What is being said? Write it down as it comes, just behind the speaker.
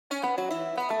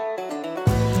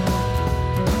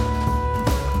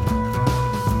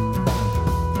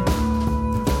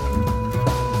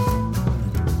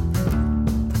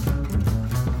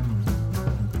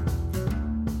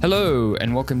Hello,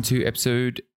 and welcome to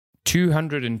episode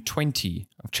 220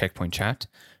 of Checkpoint Chat.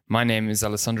 My name is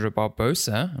Alessandro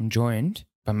Barbosa. I'm joined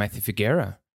by Matthew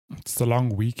Figuera. It's the long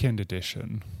weekend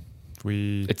edition.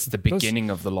 It's the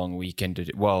beginning of the long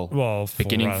weekend. Well,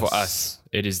 beginning for us.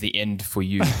 It is the end for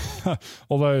you.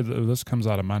 Although this comes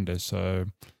out on Monday, so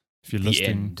if you're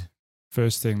listening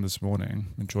first thing this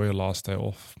morning, enjoy your last day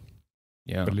off.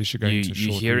 Yeah, but at least you're going to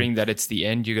you're hearing that it's the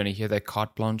end. You're going to hear that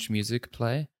carte blanche music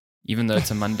play, even though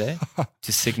it's a Monday,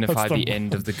 to signify the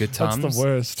end of the good times. That's the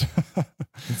worst.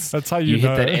 That's how you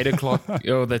know. Hit that 8 o'clock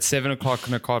or that 7 o'clock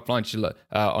on a carte blanche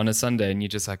on a Sunday, and you're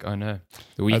just like, oh no,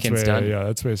 the weekend's done. Yeah,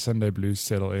 that's where Sunday blues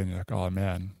settle in. You're like, oh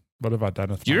man, what have I done with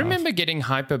my life? Do you remember getting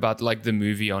hype about like the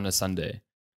movie on a Sunday?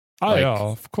 Oh yeah,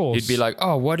 of course. You'd be like,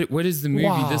 oh, what is the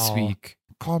movie this week?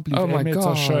 I can't believe Emmett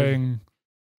are showing...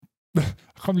 I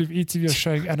can't believe ETV are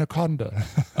showing Anaconda.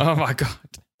 Oh my God.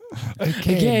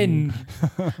 Again.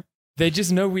 They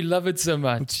just know we love it so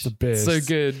much. It's the best. So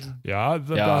good. Yeah,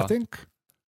 I think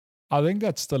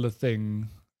that's still a thing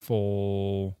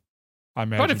for, I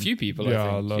imagine. Quite a few people,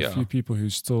 I think. A few people who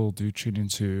still do tune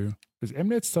into. Is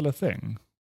Mnet still a thing?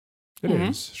 It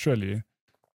is, surely.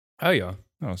 Oh, yeah.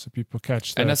 Oh, so people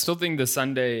catch that. And I still think on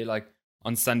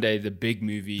Sunday, the big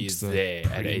movie is there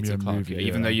at 8 o'clock.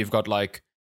 Even though you've got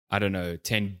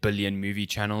 10 billion movie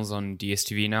channels on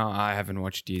DSTV now. I haven't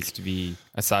watched DSTV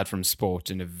aside from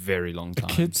sport in a very long time.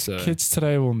 Kids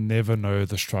today will never know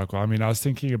the struggle. I mean, I was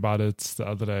thinking about it the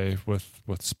other day with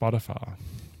Spotify.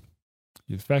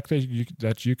 The fact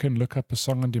that you can look up a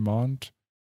song on demand,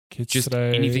 kids just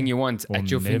today anything you want will at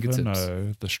your fingertips. Never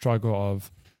know the struggle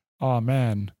of, oh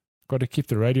man, got to keep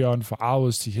the radio on for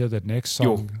hours to hear that next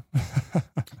song.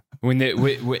 When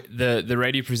the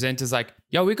radio presenter's like,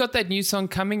 "Yo, we got that new song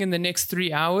coming in the next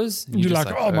 3 hours." And you're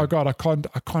like, "Oh my God, I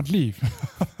can't leave.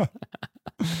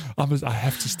 I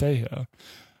have to stay here."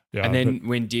 Yeah, and then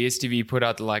when DSTV put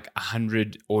out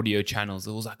 100 audio channels,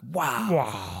 it was like,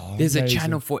 wow, there's amazing. A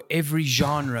channel for every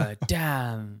genre.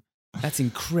 Damn, that's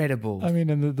incredible. I mean,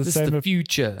 and this is the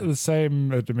future. The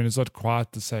same. I mean, it's not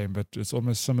quite the same, but it's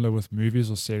almost similar with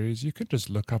movies or series. You can just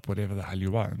look up whatever the hell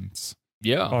you want.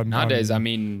 Yeah, nowadays,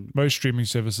 most streaming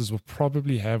services will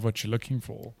probably have what you're looking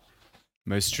for.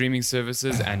 Most streaming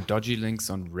services and dodgy links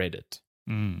on Reddit.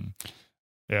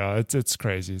 Yeah, it's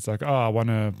crazy. It's like, I want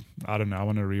to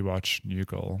rewatch New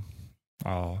Girl.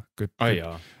 Oh, good. Oh,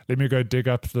 yeah. Let me go dig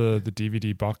up the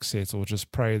DVD box set or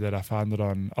just pray that I find it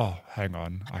on, hang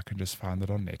on, I can just find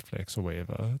it on Netflix or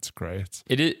wherever. It's great.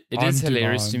 It is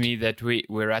hilarious to me that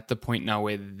we're at the point now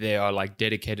where there are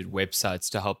dedicated websites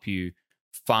to help you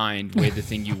find where the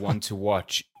thing you want to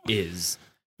watch is,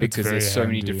 because there's so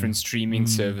many different streaming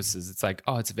services. It's like,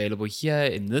 it's available here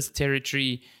in this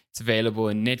territory, it's available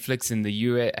in Netflix in the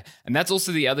US, and that's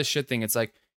also the other shit thing. It's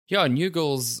like, New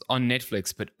Girl's on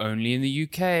Netflix, but only in the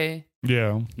UK.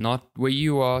 Yeah, not where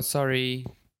you are. Sorry,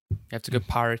 you have to go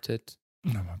pirate it.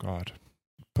 Oh my God!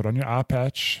 Put on your eye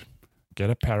patch, get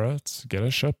a parrot, get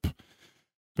a ship.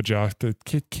 But yeah, the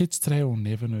kids today will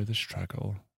never know the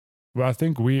struggle. Well, I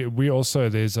think we also,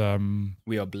 there's...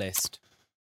 we are blessed.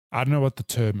 I don't know what the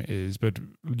term is, but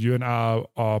you and I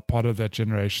are part of that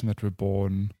generation that were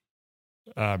born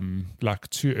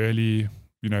too early,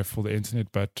 for the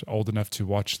internet, but old enough to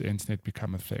watch the internet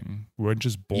become a thing. We weren't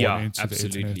just born into the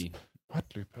internet. What,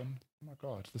 Lupin? Oh my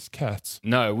God, this cat.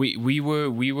 No, we were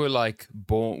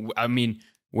born... I mean,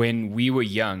 when we were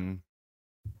young...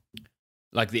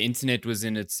 the internet was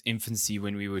in its infancy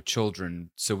when we were children.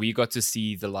 So we got to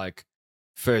see the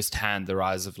firsthand the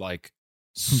rise of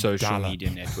social media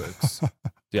networks.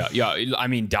 Yeah. I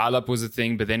mean, dial-up was a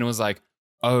thing, but then it was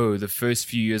the first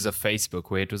few years of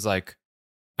Facebook where it was I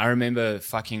remember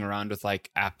fucking around with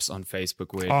apps on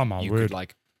Facebook where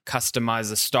could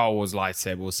customize a Star Wars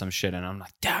lightsaber or some shit, and I'm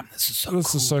like, damn, this is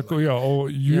so cool. Yeah, or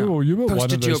you were Post one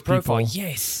it of to those your people. profile.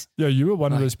 Yes. Yeah, you were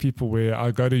one of those people where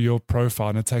I go to your profile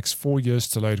and it takes 4 years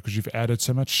to load because you've added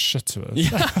so much shit to it.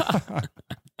 Yeah.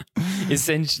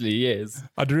 Essentially, yes.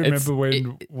 I do remember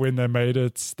when they made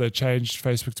it, they changed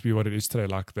Facebook to be what it is today,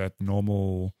 that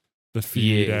normal, the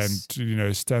feed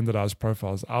and standardized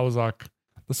profiles. I was like,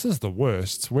 this is the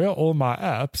worst. Where are all my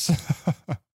apps?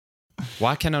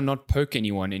 Why can I not poke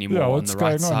anyone anymore on the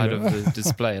right side of the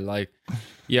display?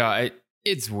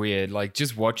 It's weird.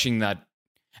 Just watching that,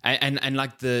 and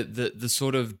the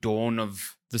sort of dawn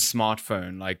of the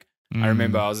smartphone. I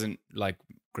remember I was in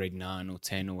grade 9 or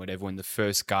 10 or whatever when the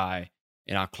first guy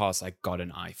in our class got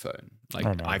an iPhone,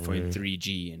 iPhone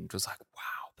 3G, and it was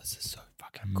wow, this is so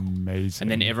fucking cool. Amazing.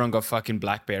 And then everyone got fucking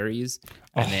Blackberries.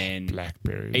 And then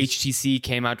Blackberries. HTC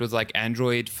came out with like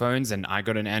Android phones, and I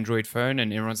got an Android phone,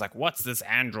 and everyone's like, what's this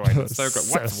Android? It's so good.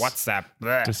 What's WhatsApp?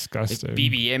 Blech. Disgusting.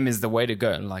 BBM is the way to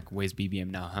go. Like, where's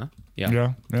BBM now, huh?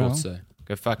 Yeah. Thought so.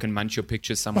 Go fucking munch your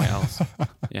pictures somewhere else.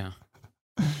 Yeah.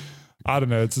 I don't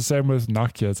know. It's the same with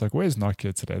Nokia. It's like, where's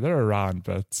Nokia today? They're around,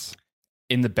 but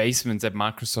in the basement at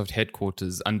Microsoft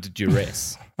headquarters under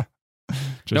duress.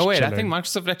 just I chilling. think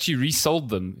Microsoft actually resold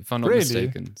them, if I'm not Really?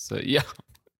 mistaken. So, yeah.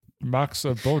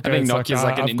 Microsoft, Bill I think Gates, Nokia's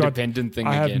like an I've independent thing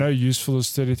I again. have no use for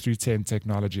this 3310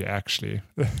 technology, actually.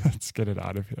 Let's get it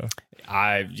out of here.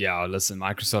 Listen,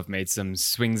 Microsoft made some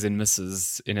swings and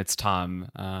misses in its time.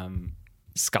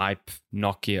 Skype,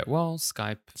 Nokia. Well,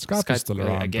 Skype is still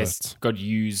around. I guess got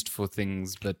used for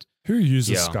things, but who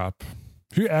uses Skype?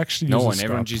 Who actually uses Skype? No one.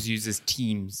 Everyone just uses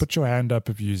Teams. Put your hand up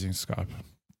if you're using Skype.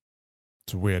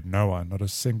 It's weird. No one. Not a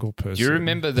single person. Do you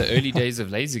remember the early days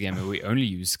of Laser Gamer? We only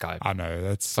used Skype. I know.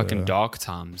 That's fucking dark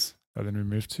times. And then we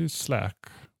moved to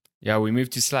Slack. Yeah, we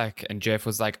moved to Slack, and Jeff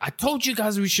was like, I told you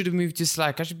guys we should have moved to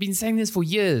Slack. I've been saying this for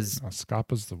years.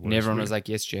 Skype is the worst. And everyone was like,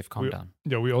 yes, Jeff, calm down.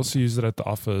 Yeah, we also used it at the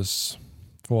office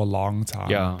for a long time.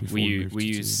 Yeah, we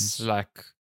use Slack.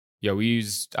 Yeah,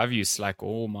 I've used Slack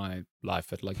all my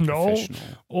life at like professional.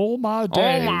 All my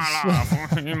days. All my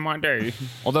life in my day.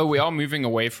 Although we are moving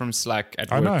away from Slack at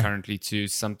work currently to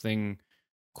something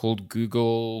called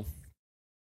Google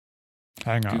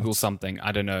Hangouts. Google something.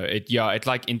 I don't know. It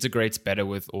like integrates better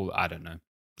with all. I don't know.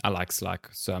 I like Slack,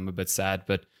 so I'm a bit sad.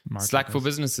 But Slack for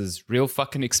businesses, real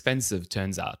fucking expensive.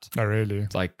 Turns out. Oh really?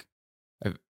 It's like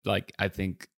I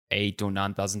think $8,000 or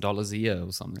 $9,000 a year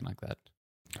or something like that.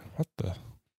 What the?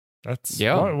 That's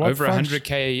over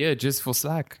 $100K a year just for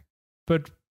Slack.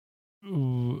 But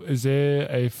is there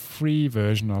a free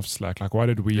version of Slack? Like, why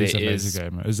did we use a Laser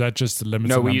Gamer? Is that just a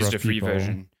limited number of people? No, we used a free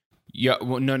version. Yeah,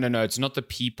 well, no. It's not the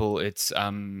people. It's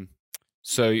the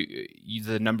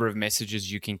number of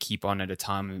messages you can keep on at a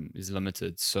time is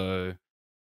limited. So,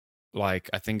 like,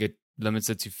 I think it limits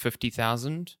it to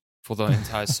 50,000 for the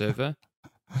entire server.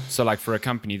 So, like, for a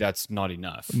company, that's not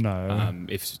enough. No.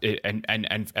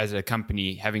 And as a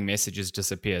company, having messages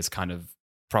disappear is kind of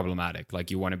problematic.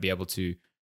 Like, you want to be able to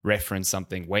reference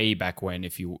something way back when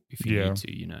if you need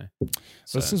to, you know.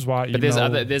 So, this is why. But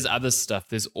there's other stuff.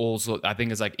 There's also, I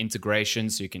think it's like integration,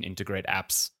 so you can integrate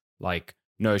apps like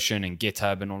Notion and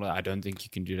GitHub and all that. I don't think you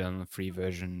can do that on the free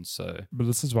version. So, but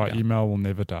this is why email will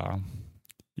never die.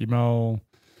 Email.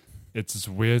 It's this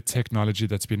weird technology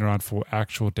that's been around for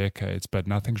actual decades, but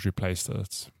nothing's replaced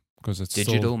it because it's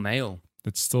digital mail.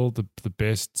 It's still the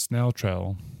best snail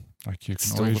trail. Like you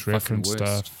can always reference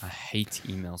stuff. I hate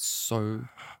emails so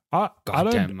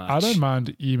goddamn much. I don't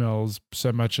mind emails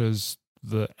so much as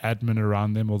the admin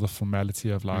around them or the formality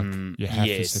of like you have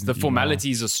to send the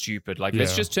formalities are stupid. Like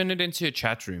let's just turn it into a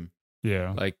chat room.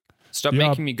 Yeah. Like stop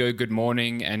making me go good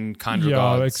morning and kind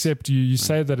regards. Yeah, except you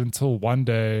say that until one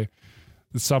day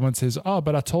someone says, oh,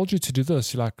 but I told you to do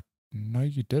this. You're like, no,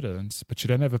 you didn't. But you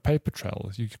don't have a paper trail.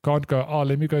 You can't go, oh,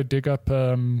 let me go dig up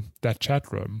that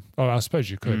chat room. Oh, I suppose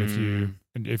you could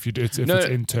if it's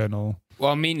internal.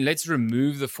 Well, I mean, let's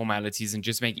remove the formalities and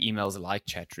just make emails like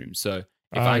chat rooms. So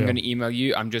if I'm going to email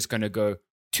you, I'm just going to go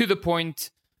to the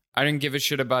point. I don't give a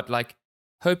shit about like,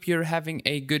 hope you're having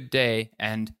a good day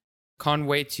and can't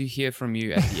wait to hear from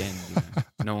you at the end. You know?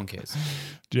 No one cares.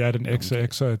 Do you add an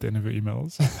XOXO at the end of your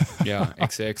emails? Yeah,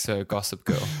 XOXO Gossip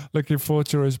Girl. Looking forward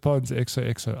to your response,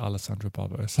 XOXO Alessandro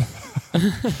Barbos.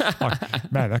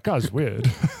 Like, man, that guy's weird.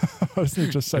 Why doesn't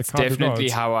he just say It's definitely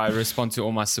how I respond to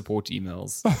all my support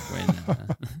emails. When,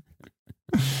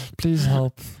 please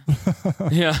help.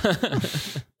 Yeah.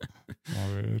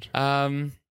 Oh, weird.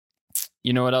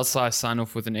 You know what else I sign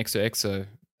off with an XOXO?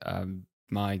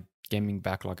 My gaming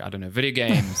backlog. I don't know. Video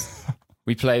games.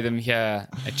 We play them here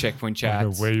at Checkpoint Chat. I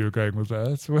don't know where you were going with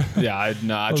that. Yeah, I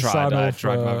tried. I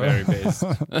tried my very best.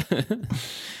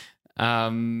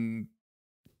 I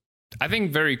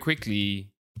think very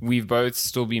quickly, we've both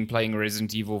still been playing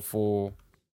Resident Evil 4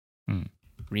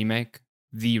 remake.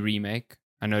 The remake.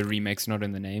 I know remake's not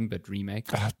in the name, but remake.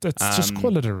 Just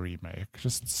call it a remake.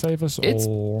 Just save us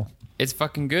all. It's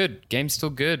fucking good. Game's still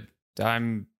good.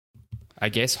 I'm, I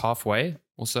guess, halfway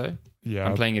or so. Yeah.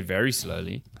 I'm playing it very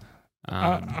slowly.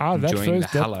 Enjoying the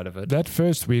hell out of it. That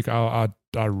first week, I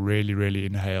really, really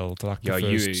inhaled. Like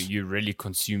you really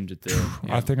consumed it there.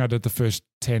 Yeah. I think I did the first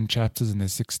 10 chapters and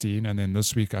there's 16. And then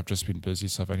this week, I've just been busy.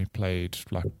 So I've only played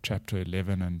like chapter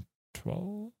 11 and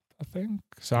 12, I think.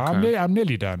 So okay. I'm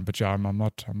nearly done. But yeah, I'm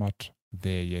not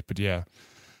there yet. But yeah,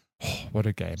 what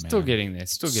a game, man. Still getting there.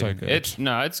 Still getting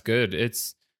there. It's good.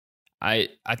 I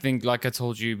think, like I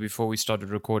told you before we started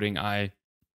recording, I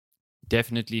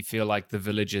definitely feel like the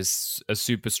village is a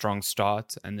super strong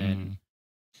start, and then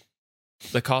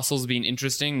the castle's been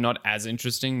interesting, not as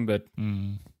interesting, but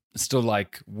still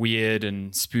like weird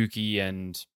and spooky,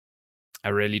 and I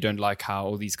really don't like how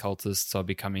all these cultists are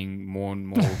becoming more and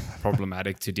more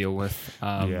problematic to deal with.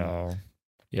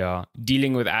 Yeah.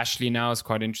 Dealing with Ashley now is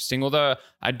quite interesting, although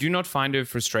I do not find her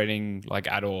frustrating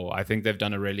like at all. I think they've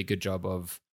done a really good job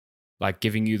of like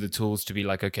giving you the tools to be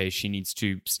like, okay, she needs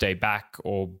to stay back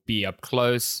or be up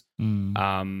close.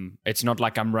 It's not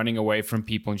like I'm running away from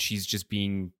people and she's just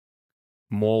being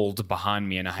mauled behind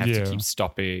me and I have to keep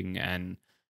stopping. And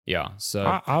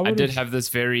so I did have this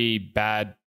very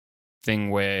bad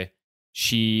thing where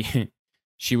she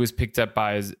was picked up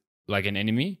by like an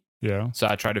enemy. Yeah. So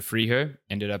I tried to free her,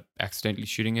 ended up accidentally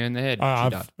shooting her in the head.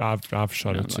 I've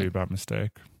shot her too by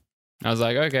mistake. I was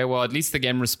like, okay, well, at least the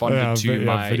game responded to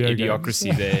my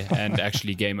idiocracy there and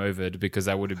actually game overed, because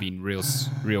that would have been real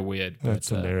weird. That's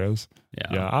hilarious.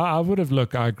 Yeah. I would have.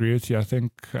 Look, I agree with you. I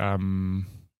think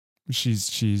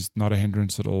she's not a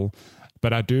hindrance at all,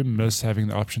 but I do miss having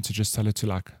the option to just tell her to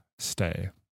like stay,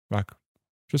 like.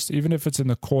 Just even if it's in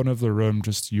the corner of the room,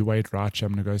 just you wait right here,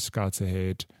 I'm going to go scouts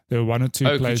ahead. There were one or two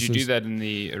places. Could you do that in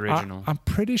the original? I'm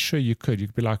pretty sure you could. You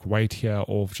could be like, wait here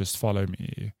or just follow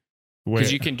me.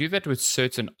 Because you can do that with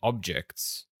certain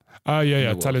objects. Oh,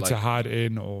 yeah. Tell it to hide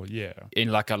in or,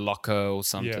 in like a locker or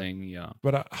something, yeah.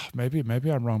 But maybe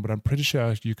I'm wrong, but I'm pretty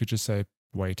sure you could just say,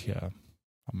 wait here.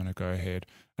 I'm going to go ahead.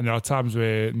 And there are times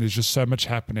where there's just so much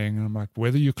happening. And I'm like,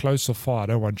 whether you're close or far, I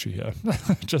don't want you here.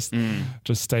 just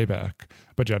stay back.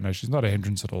 But yeah, no, she's not a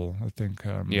hindrance at all. I think,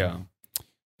 yeah.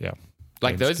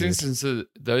 Like those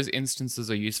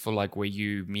instances are useful, like where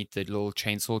you meet the little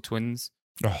chainsaw twins.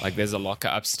 Oh, like there's a locker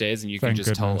upstairs and you can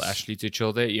just tell Ashley to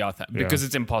chill there. Because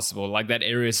it's impossible. Like that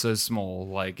area is so small.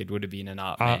 Like it would have been an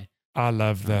nightmare. I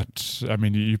love that. I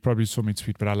mean, you probably saw me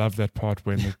tweet, but I love that part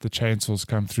when the chainsaws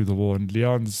come through the wall and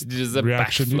Leon's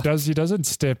reaction. He doesn't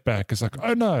step back. It's like,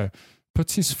 oh no,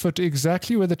 puts his foot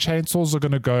exactly where the chainsaws are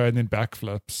going to go and then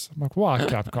backflips. I'm like, why,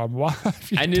 Capcom? Why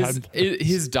have you done this?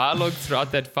 His dialogue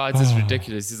throughout that fight is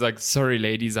ridiculous. He's like, sorry,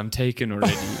 ladies, I'm taken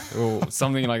already. Or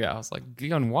something like that. I was like,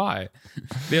 Leon, why?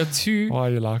 There are two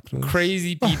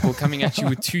crazy people coming at you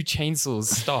with two chainsaws.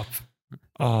 Stop.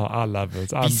 Oh, I love it.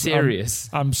 Be serious.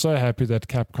 I'm so happy that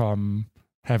Capcom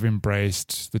have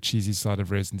embraced the cheesy side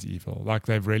of Resident Evil. Like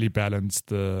they've really balanced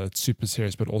the super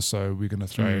serious, but also we're going to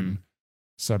throw in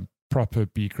some proper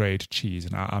B-grade cheese,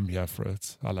 and I'm here for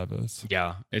it. I love it.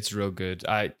 Yeah, it's real good.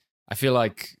 I feel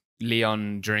like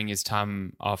Leon, during his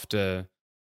time after,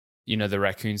 the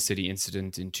Raccoon City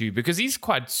incident in 2, because he's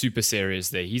quite super serious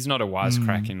there. He's not a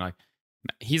wisecracking like.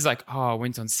 He's like, I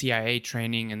went on CIA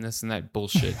training and this and that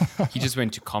bullshit. He just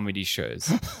went to comedy shows.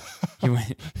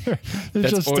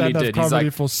 That's all he did. He's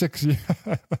like, for 6 years.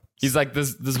 He's like,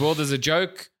 this world is a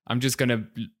joke. I'm just gonna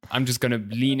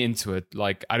lean into it.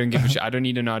 Like, I don't give a shit. I don't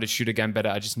need to know how to shoot a gun better.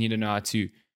 I just need to know how to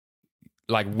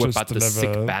like whip out the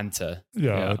sick banter.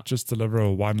 Yeah, just deliver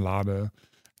a one-liner.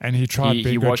 And he tried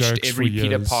he watched jokes every for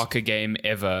Peter years. Parker game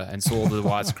ever and saw all the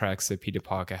wisecracks that Peter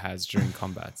Parker has during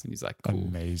combats. And he's like, cool.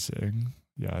 Amazing.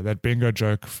 Yeah, that bingo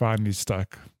joke finally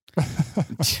stuck.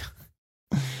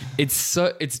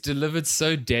 It's delivered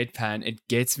so deadpan. It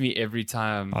gets me every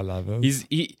time. I love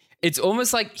it. It's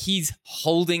almost like he's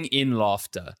holding in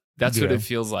laughter. That's what it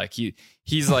feels like.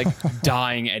 He's like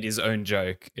dying at his own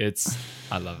joke.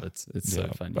 I love it. It's so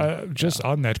funny.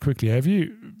 On that quickly,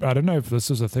 I don't know if this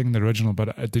is a thing in the original,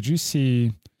 but did you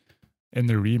see in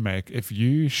the remake, if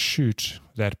you shoot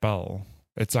that bell,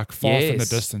 it's like far from the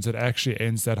distance, it actually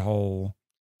ends that whole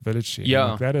village scene.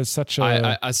 Yeah. Like, that is such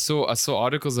a... I saw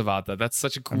articles about that. That's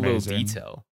such a cool little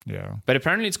detail. Yeah. But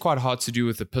apparently it's quite hard to do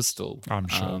with the pistol. I'm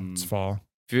sure. It's far.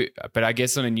 But I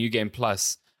guess on a New Game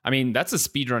Plus, I mean, that's a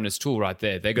speedrunner's tool right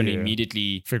there. They're going to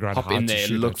immediately hop in there,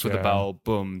 look for the bell,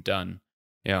 boom, done.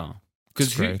 Yeah.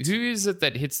 Because who is it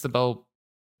that hits the bell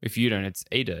if you don't? It's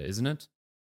Ada, isn't it?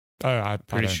 Oh, I'm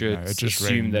pretty sure it's just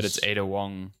assumed that it's Ada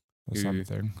Wong. Or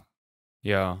something.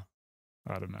 Yeah.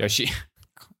 I don't know.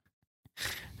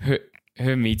 Yeah,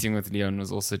 her meeting with Leon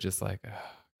was also just like, oh,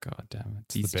 God damn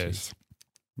it.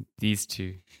 These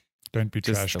two. Don't be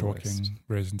trash talking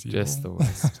Resident Evil. Just the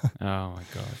worst. Oh my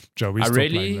God. Joe, we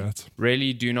playing that.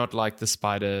 Really do not like the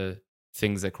spider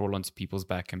things that crawl onto people's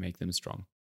back and make them strong.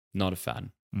 Not a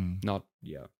fan. Not.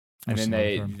 And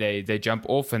then they jump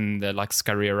off and they like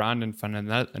scurry around and find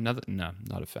another. No,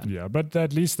 not a fan. Yeah, but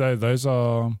at least they're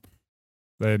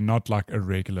not like a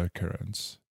regular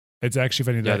occurrence. It's actually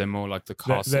funny. They're more like the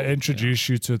castle. They introduce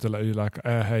you to it. You're like,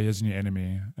 hey, here's a new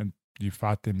enemy, and you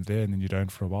fight them there, and then you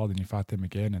don't for a while, then you fight them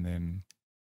again, and then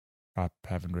I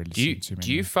haven't really seen too many.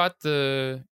 Do you fight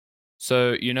the...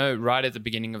 So, right at the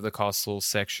beginning of the castle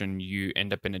section, you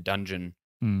end up in a dungeon,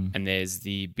 and there's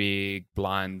the big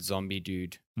blind zombie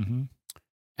dude. Mm-hmm.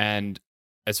 And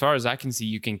as far as I can see,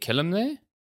 you can kill him there,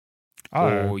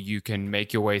 or you can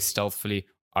make your way stealthily.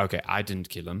 Okay, I didn't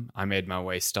kill him. I made my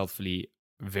way stealthily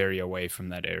very away from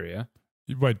that area.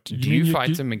 Wait, do you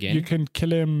fight him again? You can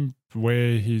kill him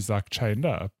where he's like chained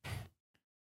up.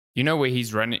 Where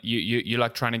he's running, you're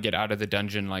like trying to get out of the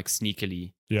dungeon like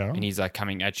sneakily. Yeah. And he's like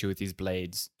coming at you with his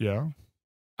blades. Yeah.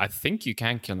 I think you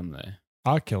can kill him there.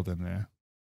 I killed him there.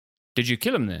 Did you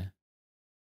kill him there?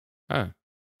 Oh.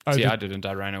 See, I didn't.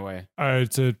 I ran away. I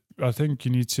think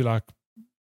you need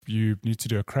to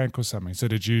do a crank or something. So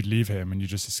did you leave him and you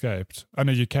just escaped? I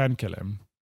know you can kill him.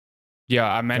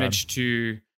 Yeah, I managed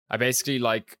to... I basically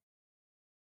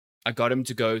I got him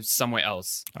to go somewhere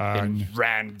else and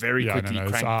ran very quickly,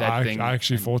 cranked that thing. I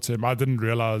actually fought him. I didn't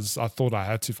realize. I thought I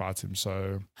had to fight him.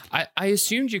 So I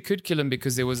assumed you could kill him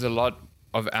because there was a lot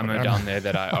of ammo down there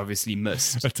that I obviously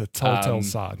missed. It's a telltale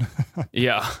sign.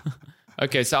 Yeah.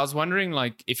 Okay, so I was wondering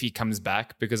if he comes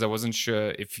back because I wasn't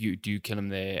sure if you do kill him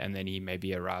there and then he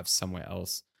maybe arrives somewhere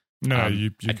else. No, you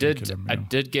can kill him. Yeah. I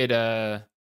did get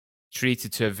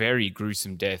treated to a very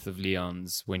gruesome death of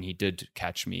Leon's when he did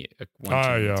catch me one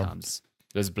or two times.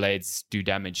 Those blades do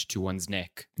damage to one's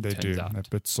neck. They do. They're a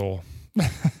bit sore.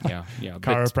 Yeah.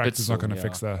 Chiropractor's not going to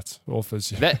fix that. Or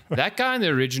physio. That guy in the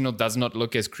original does not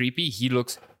look as creepy. He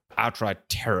looks outright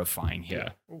terrifying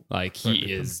here.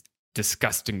 He is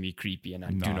disgustingly creepy, and I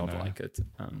do not like it.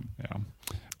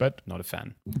 But not a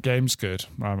fan. Game's good.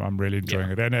 I'm really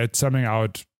enjoying it, and it's something I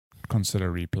would consider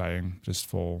replaying just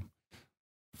for.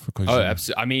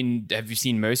 Absolutely. I mean, have you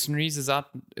seen Mercenaries is out?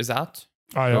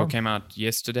 Oh, yeah. It came out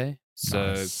yesterday.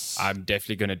 So nice. I'm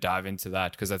definitely going to dive into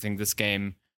that because I think this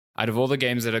game, out of all the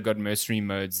games that have got mercenary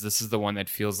modes, this is the one that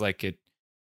feels like it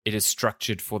is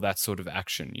structured for that sort of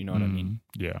action. You know what I mean?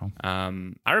 Yeah.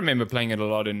 I remember playing it a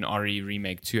lot in RE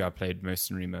Remake 2. I played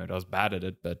mercenary mode. I was bad at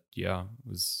it, but yeah, it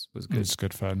was good. It's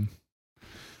good fun.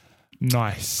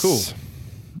 Nice. Cool.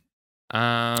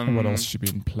 What else have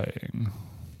you been playing?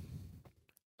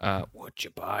 What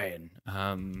you buying?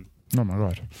 Oh my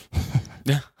god.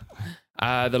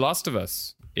 The Last of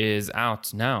Us is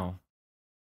out now.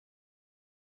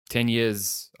 10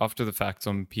 years after the fact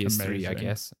on PS3, amazing. I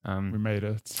guess. We made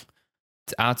it.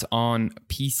 It's out on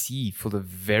PC for the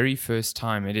very first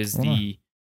time. It is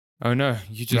Oh no,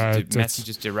 Matthew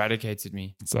just eradicated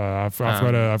me. So I've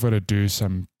got to do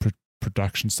some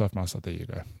production stuff myself. There you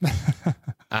go.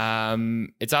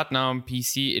 It's out now on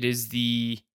PC. It is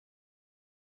the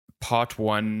Part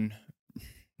 1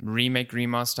 remake,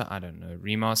 remaster. I don't know.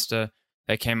 Remaster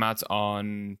that came out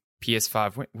on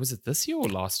PS5. Was it this year or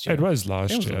last year? It was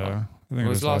last year. I think it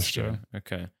was last year.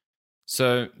 Okay.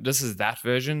 So this is that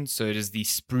version. So it is the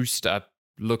spruced up,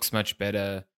 looks much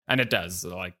better. And it does.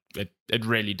 It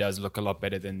really does look a lot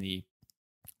better than the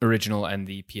original and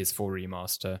the PS4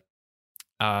 remaster.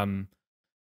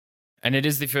 And it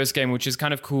is the first game, which is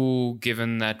kind of cool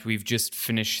given that we've just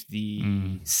finished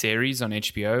the series on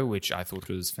HBO, which I thought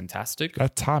was fantastic.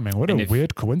 That timing, what a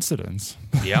weird coincidence.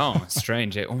 Yeah,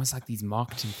 strange. Almost like these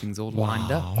marketing things all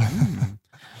lined up.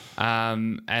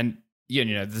 And,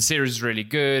 the series is really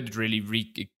good,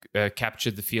 really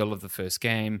captured the feel of the first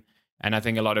game. And I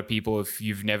think a lot of people, if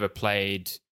you've never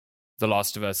played The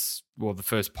Last of Us, well, the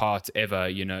first part ever,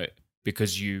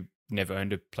 because you never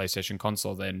owned a PlayStation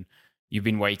console, then you've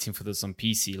been waiting for this on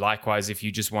PC. Likewise, if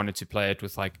you just wanted to play it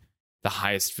with the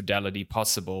highest fidelity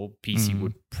possible, PC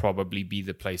would probably be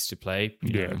the place to play,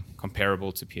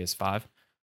 comparable to PS5.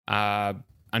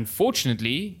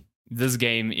 Unfortunately, this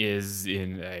game is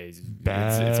in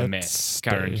it's a mess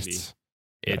currently.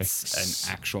 It's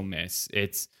an actual mess.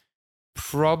 It's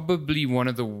probably one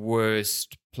of the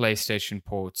worst PlayStation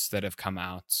ports that have come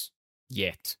out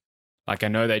yet. I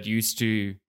know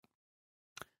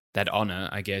that honor,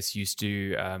 I guess, used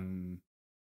to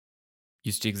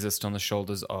exist on the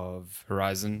shoulders of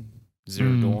Horizon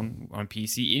Zero Dawn on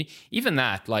PC. Even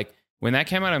that, when that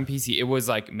came out on PC, it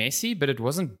was messy, but it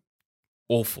wasn't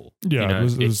awful. Yeah,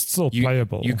 it was still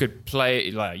playable. You could play,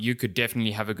 you could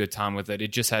definitely have a good time with it.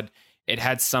 It just had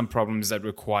some problems that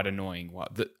were quite annoying.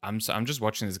 I'm just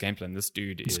watching this gameplay, and this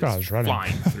dude is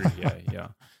flying through. Yeah.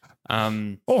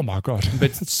 Oh my god!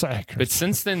 But it's so accurate. But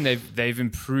since then they've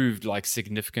improved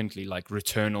significantly.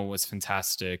 Returnal was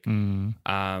fantastic.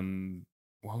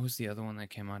 What was the other one that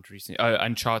came out recently? Oh,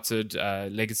 Uncharted,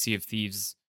 Legacy of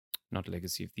Thieves, not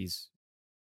Legacy of Thieves.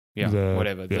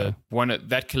 whatever. The one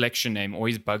that collection name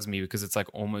always bugs me because it's like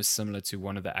almost similar to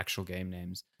one of the actual game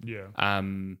names. Yeah.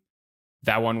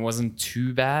 That one wasn't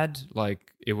too bad.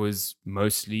 Like it was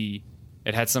mostly,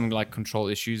 it had some like control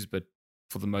issues, but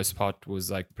for the most part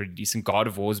was like pretty decent. God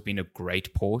of War has been a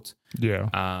great port. Yeah.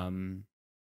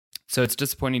 So it's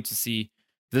disappointing to see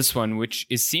this one, which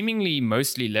is seemingly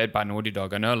mostly led by Naughty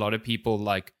Dog. I know a lot of people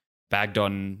like bagged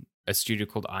on a studio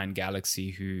called Iron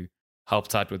Galaxy who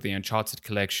helped out with the Uncharted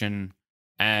collection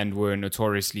and were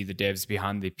notoriously the devs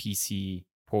behind the PC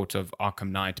port of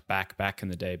Arkham Knight back in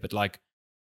the day. But like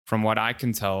from what I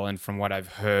can tell and from what I've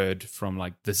heard from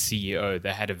like the CEO,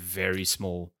 they had a very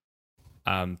small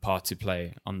part to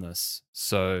play on this.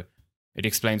 So it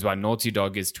explains why Naughty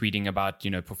Dog is tweeting about,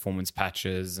 performance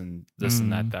patches and this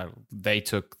and that they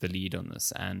took the lead on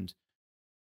this. And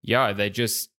yeah, they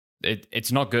just,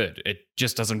 it's not good. It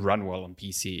just doesn't run well on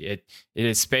PC. It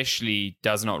especially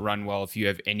does not run well if you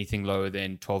have anything lower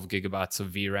than 12 gigabytes of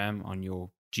VRAM on your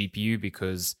GPU,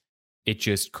 because it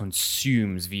just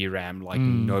consumes VRAM like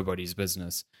nobody's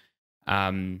business.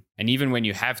 And even when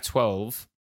you have 12,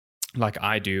 like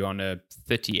I do on a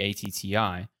 3080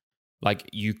 Ti, like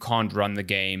you can't run the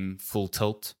game full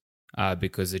tilt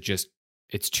because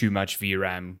it's too much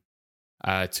VRAM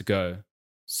to go.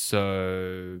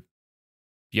 So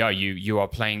yeah, you are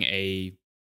playing a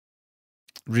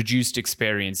reduced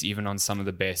experience even on some of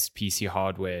the best PC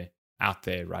hardware out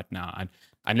there right now. And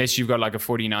unless you've got like a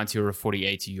 4090 or a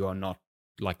 4080, you are not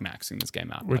like maxing this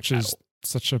game out. Which is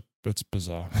it's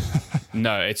bizarre.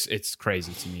 No, it's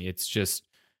crazy to me. It's just,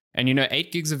 and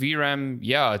 8 gigs of VRAM,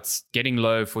 yeah, it's getting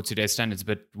low for today's standards,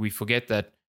 but we forget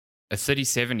that a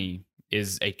 3070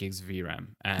 is 8 gigs of VRAM,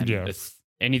 and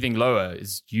anything lower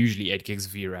is usually 8 gigs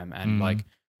of VRAM, and like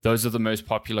those are the most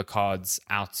popular cards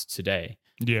out today.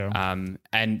 Yeah.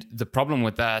 And the problem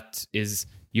with that is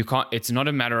it's not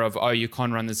a matter of, you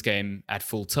can't run this game at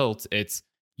full tilt. It's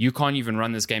you can't even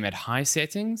run this game at high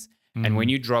settings. And when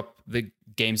you drop the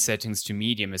game settings to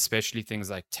medium, especially things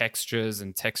like textures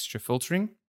and texture filtering,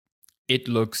 it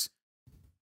looks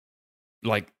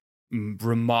like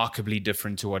remarkably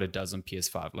different to what it does on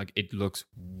PS5. Like it looks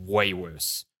way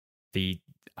worse.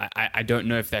 I don't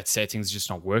know if that setting's just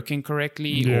not working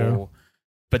correctly,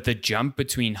 but the jump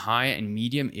between high and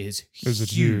medium is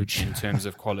huge in terms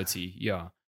of quality. Yeah.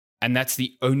 And that's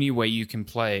the only way you can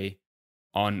play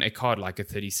on a card like a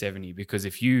 3070, because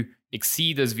if you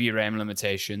exceed those VRAM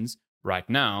limitations right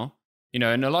now, in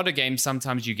a lot of games,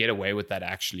 sometimes you get away with that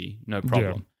actually, no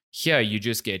problem. Yeah. Here, you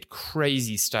just get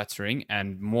crazy stuttering,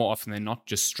 and more often than not,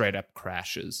 just straight up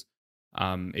crashes.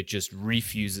 It just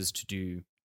refuses to do,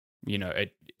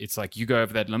 it's like you go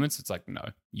over that limit, it's like, no,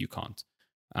 you can't.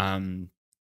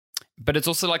 But it's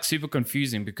also like super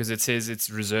confusing because it says it's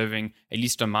reserving, at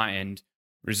least on my end,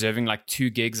 reserving like 2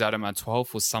 gigs out of my 12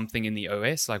 for something in the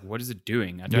OS. Like, what is it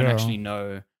doing? I don't actually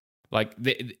know. Like,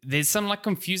 there's some like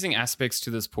confusing aspects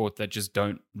to this port that just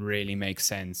don't really make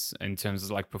sense in terms of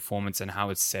like performance and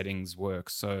how its settings work.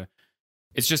 So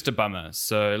it's just a bummer.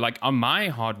 So like on my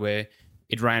hardware,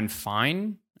 it ran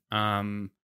fine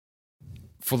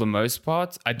for the most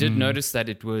part. I did notice that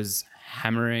it was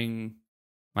hammering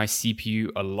my CPU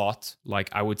a lot. Like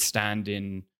I would stand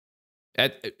in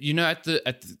at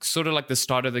the sort of like the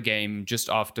start of the game, just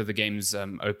after the game's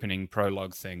opening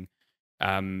prologue thing.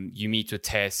 You meet with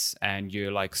Tess and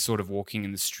you're like sort of walking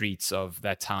in the streets of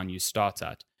that town you start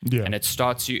at. Yeah. And it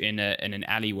starts you in an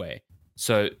alleyway.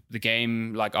 So the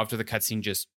game, like after the cutscene,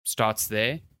 just starts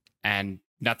there and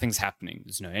nothing's happening.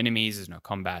 There's no enemies, there's no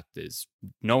combat, there's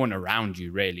no one around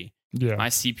you really. Yeah. My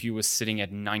CPU was sitting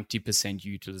at 90%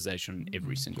 utilization on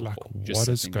every single core. What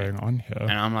is going on here?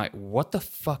 And I'm like, what the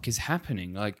fuck is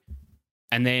happening? Like,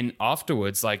 and then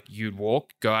afterwards, like you'd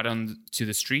go out to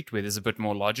the street where there's a bit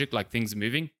more logic, like things are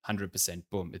moving, 100%,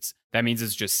 boom. That means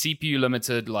it's just CPU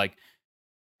limited, like,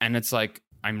 and it's like,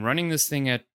 I'm running this thing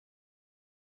at,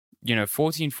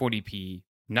 1440p.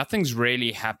 Nothing's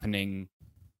really happening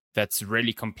that's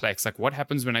really complex. Like what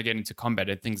happens when I get into combat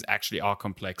and things actually are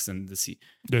complex, and the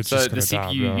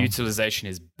CPU utilization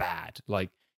is bad. Like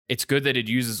it's good that it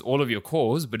uses all of your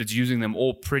cores, but it's using them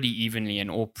all pretty evenly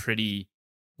and all pretty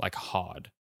like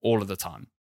hard all of the time.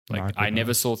 Like I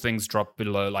never saw things drop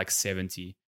below like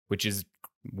 70, which is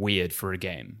weird for a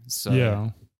game.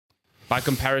 So by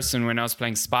comparison, when I was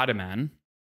playing Spider-Man,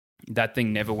 that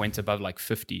thing never went above like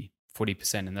 40%.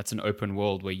 And that's an open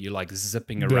world where you're like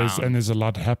zipping around. And there's a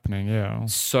lot happening. Yeah.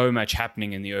 So much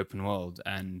happening in the open world.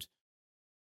 And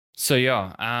so,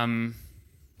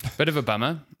 bit of a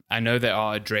bummer. I know they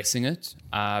are addressing it,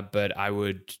 but I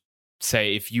would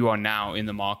say if you are now in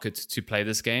the market to play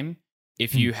this game,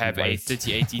 if you have a Right.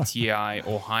 3080 Ti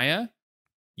or higher,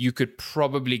 you could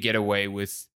probably get away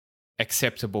with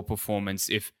acceptable performance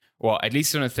at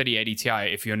least on a 3080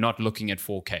 Ti, if you're not looking at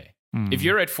 4K. If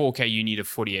you're at 4K, you need a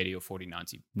 4080 or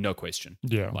 4090, no question.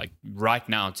 Yeah. Like right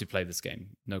now to play this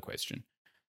game, no question.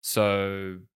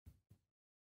 So,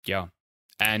 yeah.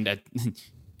 And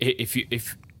if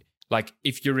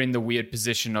you're in the weird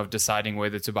position of deciding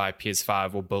whether to buy a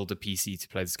PS5 or build a PC to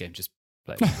play this game, just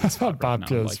play the PS5 right now.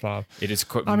 PS5. Like, it is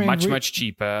much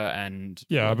cheaper and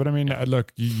yeah, but I mean,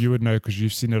 look, you would know because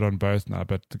you've seen it on both now.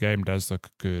 But the game does look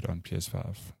good on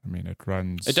PS5. I mean, it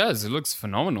runs. It does. It looks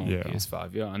phenomenal Yeah. on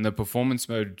PS5. Yeah, and the performance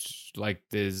mode, like,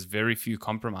 there's very few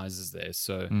compromises there.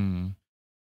 So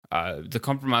the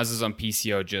compromises on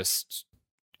PC are just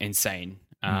insane,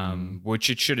 which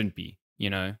it shouldn't be.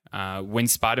 You know, when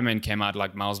Spider-Man came out,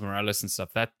 like Miles Morales and stuff,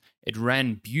 that it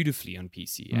ran beautifully on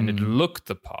PC and it looked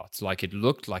the part, like it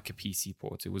looked like a PC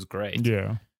port. It was great.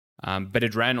 Yeah. But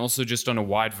it ran also just on a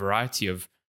wide variety of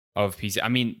PC. I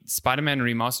mean, Spider-Man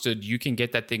Remastered, you can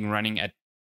get that thing running at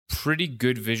pretty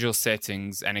good visual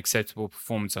settings and acceptable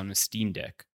performance on a Steam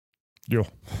Deck. Yo.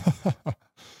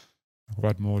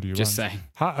 What more do you Just want? saying.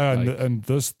 And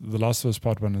The Last of Us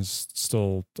Part 1 is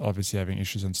still obviously having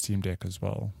issues on Steam Deck as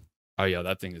well. Oh yeah,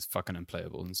 that thing is fucking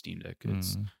unplayable in Steam Deck.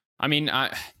 I mean,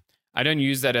 I don't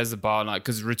use that as a bar, like,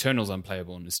 because Returnal's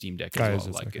unplayable on the Steam Deck as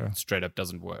well. Like, it straight up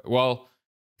doesn't work. Well,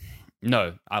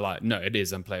 no, it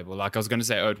is unplayable. Like, I was going to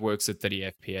say, it works at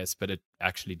 30 FPS, but it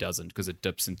actually doesn't because it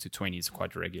dips into 20s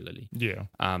quite regularly. Yeah.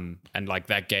 And like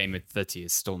that game at 30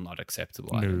 is still not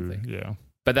acceptable, I don't think. Yeah.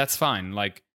 But that's fine.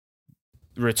 Like,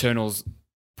 Returnal's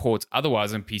port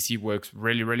otherwise on PC works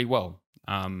really, really well.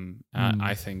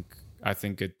 I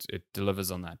think it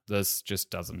delivers on that. This just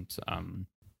doesn't.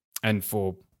 And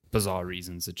for bizarre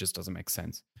reasons, it just doesn't make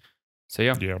sense. So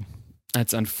yeah,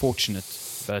 that's unfortunate.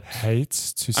 But hate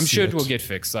to I'm see sure it will get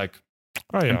fixed. Like,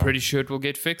 I'm pretty sure it will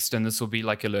get fixed, and this will be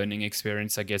like a learning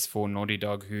experience, I guess, for Naughty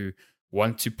Dog who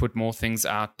want to put more things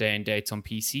out day and date on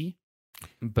PC.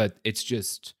 But it's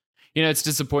just, it's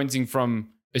disappointing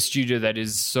from a studio that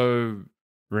is so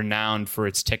renowned for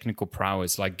its technical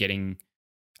prowess, like getting.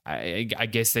 I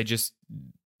guess this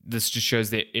just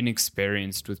shows they're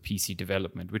inexperienced with PC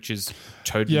development, which is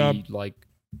totally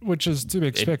which is to be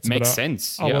expected. It makes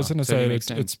sense. I was going to say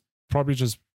it's probably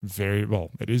just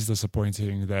it is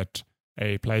disappointing that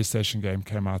a PlayStation game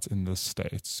came out in the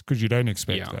States because you don't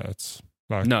expect that.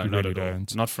 Like, no, you not really at all.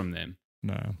 don't. Not from them.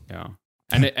 No. Yeah.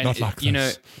 And Not like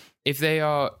this. if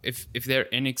they're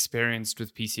inexperienced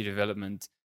with PC development,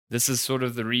 this is sort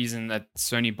of the reason that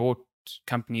Sony bought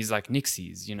companies like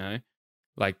Nixies,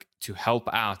 like to help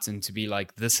out and to be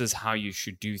like, this is how you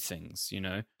should do things,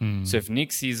 So if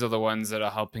Nixies are the ones that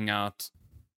are helping out,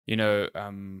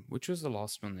 which was the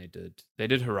last one they did? They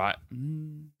did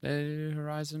Horizon.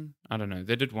 I don't know.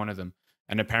 They did one of them.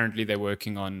 And apparently they're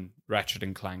working on Ratchet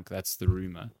and Clank. That's the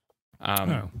rumor.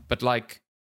 But like,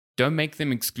 don't make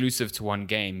them exclusive to one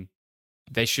game.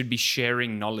 They should be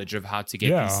sharing knowledge of how to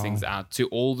get these things out to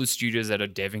all the studios that are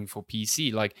deving for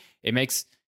PC. Like, it makes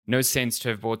no sense to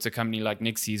have bought a company like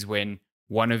Nixies when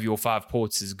one of your 5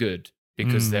 ports is good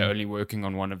because they're only working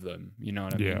on one of them. You know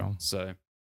what I mean? So,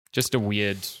 just a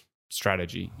weird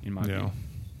strategy, in my view.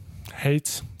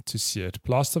 Hate to see it.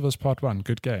 Last of Us Part 1,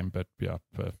 good game, but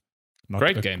not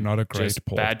great game. Not a great just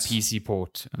port. Bad PC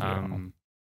port.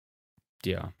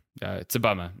 It's a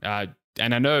bummer.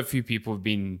 And I know a few people have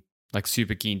been like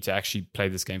super keen to actually play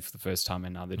this game for the first time,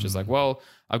 and now they're just like, well,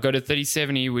 I've got a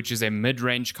 3070, which is a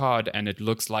mid-range card, and it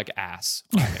looks like ass.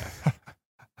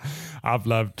 I've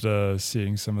loved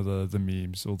seeing some of the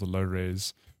memes, all the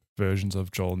low-res versions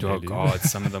of Joel and Oh Ellie. god,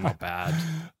 some of them are bad.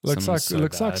 looks like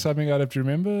something out of. Do you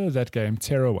remember that game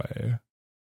Tearaway?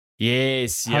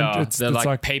 Yes, yeah. They're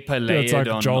like paper layered it's like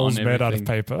on Joel's on made out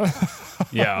everything. of paper.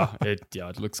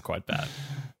 It looks quite bad.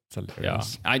 It's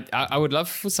hilarious. I would love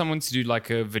for someone to do like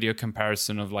a video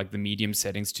comparison of like the medium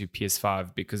settings to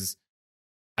PS5, because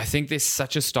I think there's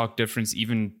such a stark difference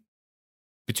even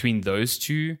between those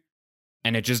two,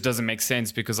 and it just doesn't make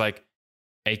sense because like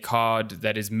a card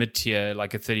that is mid-tier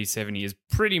like a 3070 is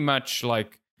pretty much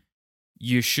like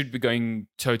you should be going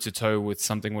toe-to-toe with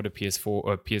something what a PS4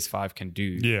 or PS5 can do.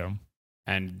 Yeah.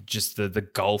 And just the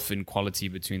gulf in quality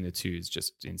between the two is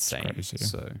just insane. Crazy.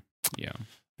 So, yeah.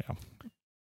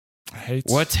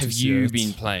 What have you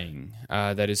been playing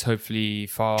that is hopefully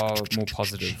far more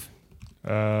positive?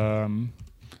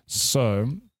 So,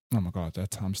 oh my God, that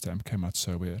timestamp came out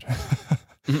so weird.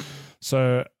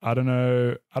 So, I don't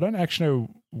know. I don't actually know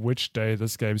which day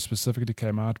this game specifically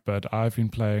came out, but I've been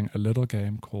playing a little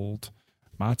game called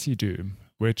Mighty Doom,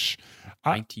 which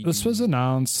this was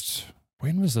announced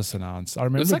when was this announced? I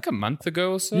remember it was like a month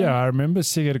ago or so. Yeah, I remember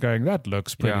seeing it going, that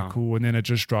looks pretty cool. And then it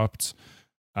just dropped.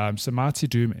 So Mighty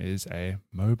Doom is a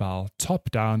mobile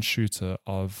top-down shooter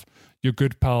of your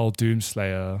good pal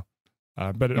Doomslayer.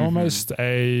 But almost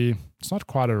it's not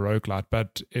quite a roguelite,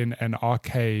 but in an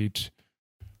arcade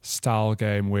style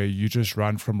game where you just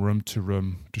run from room to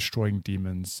room destroying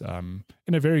demons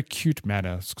in a very cute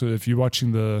manner. So if you're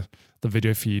watching the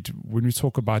video feed, when we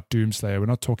talk about Doomslayer, we're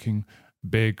not talking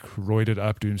big roided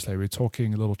up Doomslayer, we're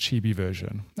talking a little chibi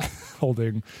version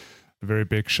holding a very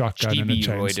big shotgun Chibi and a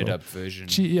chainsaw. roided up version.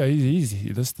 Yeah, he's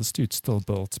this dude's still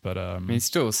built, but I mean, it's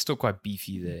still quite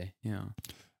beefy there. Yeah.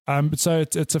 So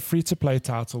it's a free to play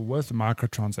title with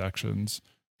microtransactions.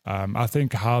 I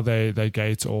think how they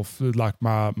gate off, like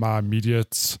my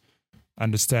immediate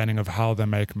understanding of how they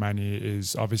make money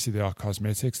is obviously there are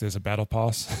cosmetics. There's a battle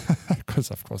pass because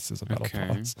of course there's a battle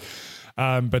pass.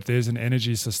 But there's an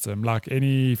energy system like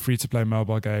any free to play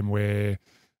mobile game where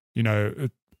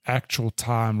actual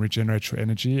time regenerates your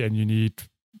energy and you need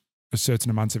a certain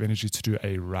amount of energy to do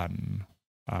a run.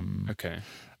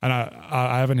 And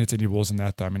I haven't hit any walls in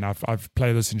that though. I mean, I've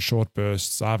played this in short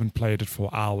bursts. I haven't played it for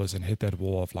hours and hit that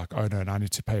wall of like, oh no, and I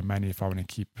need to pay money if I want to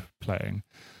keep playing.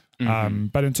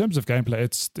 But in terms of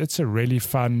gameplay, it's a really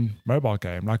fun mobile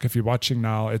game. Like if you're watching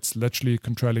now, it's literally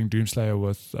controlling Doomslayer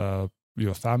with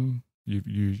your thumb. You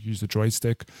use the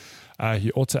joystick.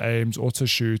 He auto aims, auto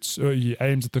shoots. He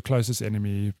aims at the closest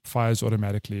enemy, fires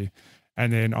automatically.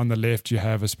 And then on the left, you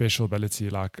have a special ability.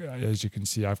 Like, as you can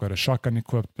see, I've got a shotgun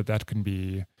equipped, but that can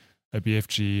be a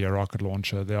BFG, a rocket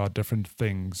launcher. There are different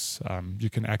things you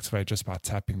can activate just by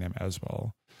tapping them as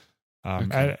well.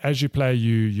 As you play,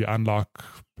 you unlock,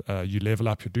 you level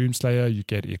up your Doomslayer, you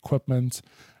get equipment.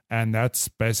 And that's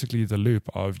basically the loop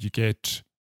of you get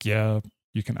gear,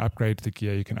 you can upgrade the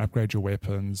gear, you can upgrade your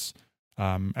weapons.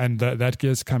 And that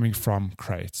gear is coming from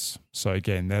crates. So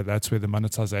again, that's where the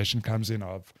monetization comes in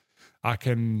of, I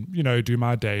can, do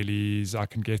my dailies. I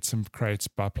can get some crates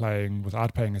by playing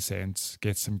without paying a cent,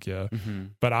 get some gear.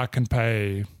 But I can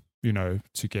pay,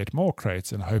 to get more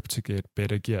crates and hope to get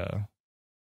better gear.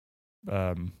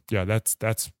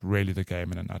 That's really the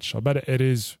game in a nutshell. But it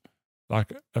is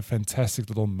like a fantastic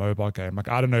little mobile game. Like,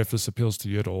 I don't know if this appeals to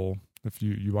you at all. If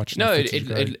you watch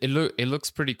it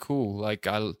looks pretty cool. Like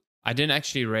I didn't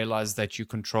actually realize that you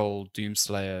control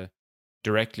Doomslayer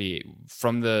directly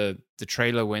from the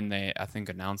trailer when they I think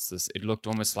announced this. It looked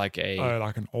almost like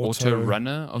an auto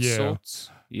runner of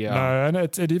sorts. Yeah. No, and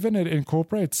it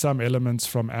incorporates some elements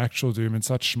from actual Doom in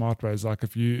such smart ways. Like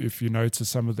if you notice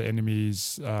some of the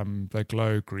enemies, they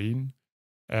glow green.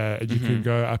 You can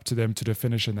go up to them to the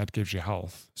finish, and that gives you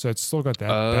health. So it's still got that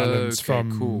balance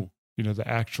from cool. The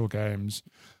actual games.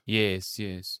 Yes.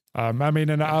 I mean,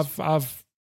 and I've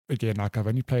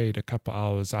only played a couple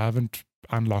hours. I haven't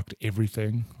unlocked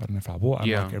everything. I don't know if I will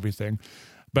unlock everything,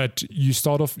 but you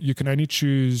start off, you can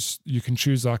choose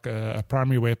like a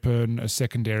primary weapon, a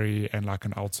secondary, and like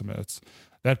an ultimate.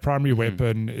 That primary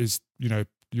weapon is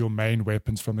your main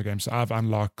weapons from the game. So I've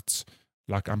unlocked,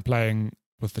 like, I'm playing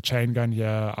with the chain gun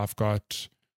here. I've got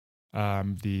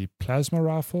the plasma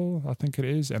rifle, I think it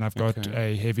is, and I've got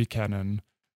a heavy cannon.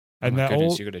 And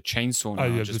you got a chainsaw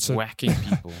now, just whacking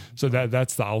people. So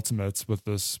that's the ultimate with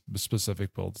this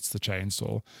specific build. It's the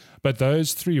chainsaw. But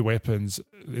those three weapons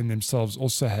in themselves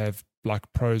also have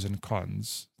like pros and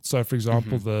cons. So for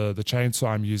example, the chainsaw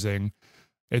I'm using,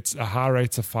 it's a high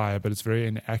rate of fire, but it's very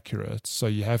inaccurate. So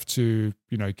you have to,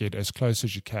 get as close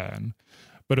as you can.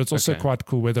 But it's also quite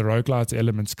cool where the roguelite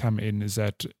elements come in is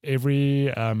that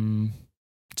every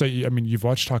you've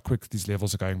watched how quick these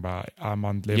levels are going by. I'm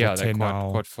on level 10 now.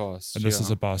 Quite fast. And this is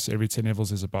a boss. Every 10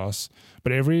 levels is a boss.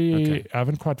 But I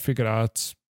haven't quite figured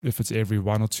out if it's every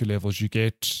 1 or 2 levels, you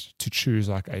get to choose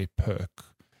like a perk.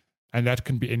 And that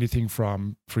can be anything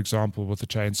from, for example, with the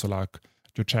chainsaw, like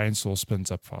your chainsaw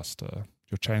spins up faster.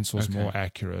 Your chainsaw is more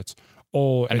accurate.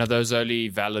 And are those only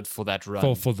valid for that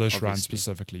run? For this run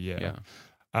specifically, yeah.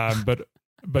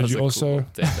 But you also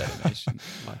animation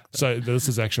like so this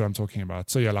is actually what I'm talking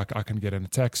about. So like I can get an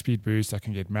attack speed boost, I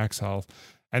can get max health,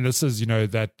 and this is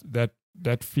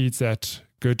that feeds that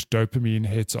good dopamine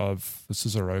hit of this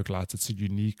is a roguelite. It's a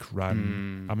unique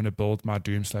run. I'm going to build my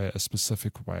Doomslayer a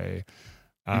specific way,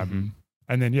 and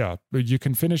then you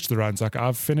can finish the runs. Like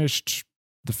I've finished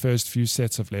the first few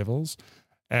sets of levels,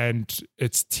 and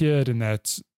it's tiered in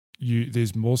that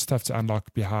there's more stuff to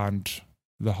unlock behind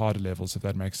the harder levels, if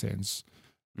that makes sense.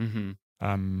 And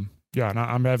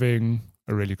I'm having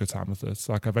a really good time with this.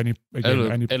 Like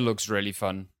it looks really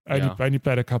fun. I only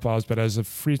played a couple hours, but as a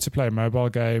free-to-play mobile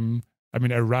game, I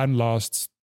mean, a run lasts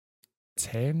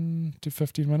 10 to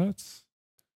 15 minutes.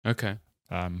 Okay.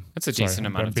 That's a decent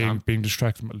amount of time. Being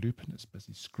distracted. Lupin is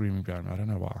busy screaming behind me. I don't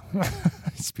know why.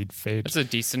 He's been fed. It's a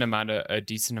decent amount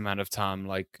of time.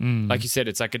 Like you said,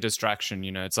 it's like a distraction.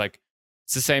 It's like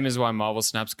it's the same as why Marvel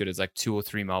Snap's good. It's like 2 or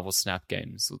 3 Marvel Snap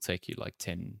games will take you like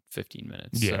 10, 15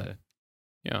 minutes. Yeah. So,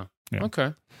 yeah.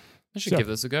 Okay. I should give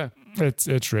this a go.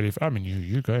 It's really. I mean,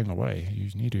 you're going away. You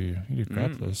need to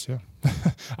grab this. Yeah.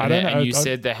 And you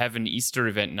said they have an Easter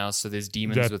event now, so there's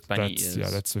demons with bunny ears. Yeah,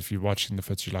 that's if you're watching the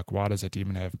footage, you're like, why does a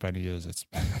demon have bunny ears? It's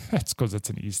because it's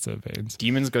an Easter event.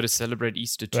 Demons go to celebrate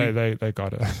Easter too. They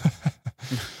got it.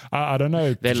 I don't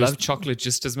know. They love chocolate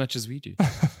just as much as we do.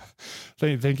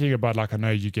 Thinking about I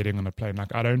know you're getting on a plane.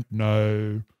 I don't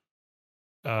know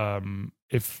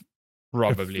if.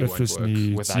 Probably if won't this work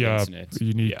needs, without internet.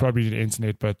 You need probably need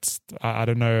internet, but I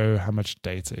don't know how much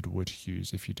data it would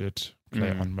use if you did play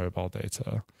on mobile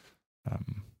data.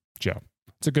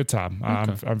 It's a good time.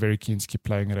 Okay. I'm very keen to keep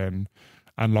playing it and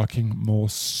unlocking more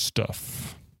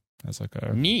stuff as I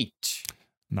go. Neat.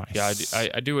 Nice. Yeah,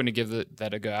 I do want to give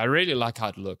that a go. I really like how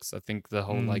it looks. I think the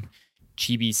whole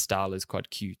chibi style is quite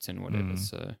cute and whatever.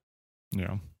 So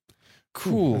yeah,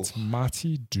 cool. It's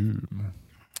Mighty Doom.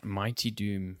 Mighty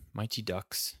Doom, Mighty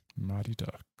Ducks.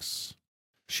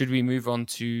 Should we move on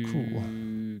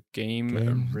to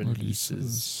game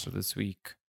releases for this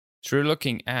week? So we're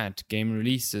looking at game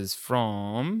releases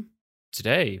from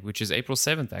today, which is April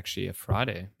 7th, actually, a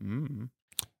Friday.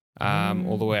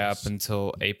 All the way up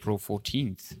until April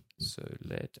 14th. So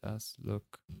let us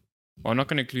look. Well, I'm not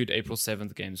going to include April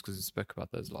 7th games because we spoke about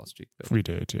those last week. But we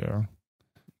did, yeah.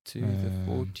 To the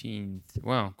 14th.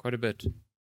 Wow, quite a bit.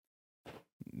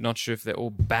 Not sure if they're all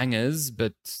bangers,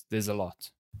 but there's a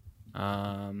lot.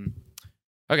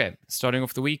 Okay, starting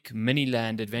off the week, Mini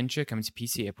Land Adventure coming to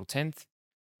PC April 10th.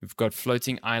 We've got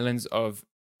Floating Islands of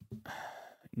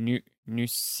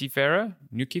Nucifera?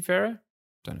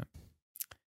 Don't know.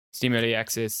 Steam Early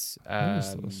Access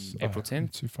April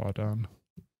 10th. Too far down.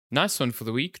 Nice one for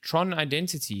the week. Tron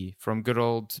Identity from good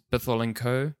old Bithell &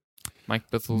 Co. Mike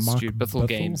Bithell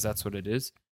Games, that's what it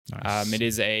is. Nice. It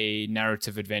is a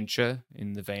narrative adventure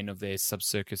in the vein of their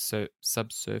subsurface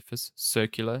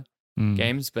circular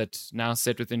games, but now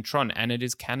set within Tron, and it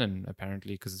is canon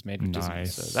apparently because it's made with Disney.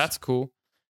 So that's cool.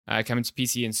 Coming to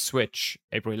PC and Switch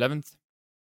April 11th.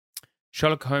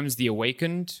 Sherlock Holmes: The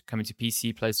Awakened coming to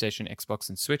PC, PlayStation, Xbox,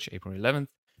 and Switch April 11th.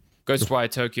 Ghostwire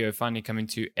Tokyo finally coming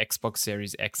to Xbox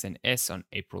Series X and S on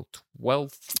April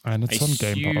 12th. And it's on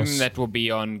Game Pass. That will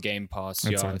be on Game Pass.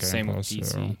 It's on Game Same Pass, with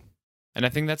PC. Yeah. And I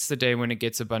think that's the day when it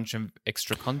gets a bunch of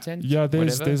extra content. Yeah,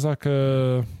 there's like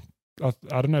I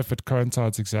don't know if it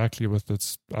coincides exactly with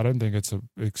its. I don't think it's a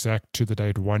exact to the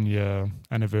date 1 year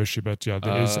anniversary, but yeah,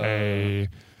 there is a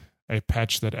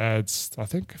patch that adds. I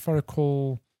think if I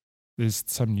recall, there's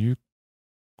some new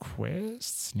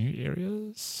quests, new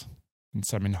areas, and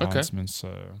some enhancements.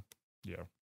 Okay. So yeah,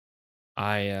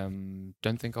 I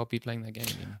don't think I'll be playing that game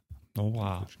again. Oh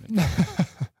wow.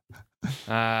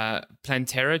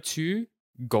 Plantera 2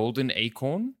 Golden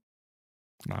Acorn.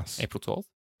 Nice. April 12th,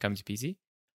 coming to PC.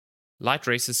 Light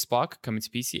Racer Spark coming to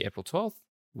PC April 12th.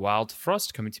 Wild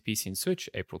Frost coming to PC and Switch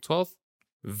April 12th.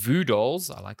 Voodolls,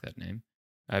 I like that name.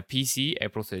 PC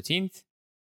April 13th.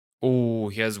 Oh,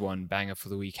 here's one banger for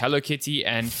the week. Hello Kitty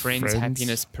and Friends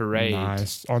Happiness Parade.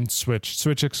 Nice. On Switch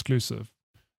exclusive.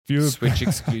 Switch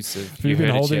exclusive. If you've been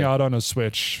holding out on a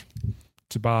Switch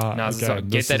to buy a game,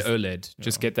 get that OLED. Yeah.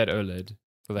 Just get that OLED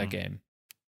for that game.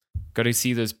 Got to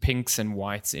see those pinks and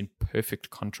whites in perfect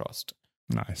contrast.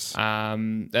 Nice.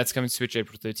 That's coming to Switch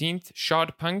April 13th.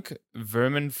 Shardpunk,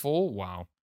 Verminfall. Wow.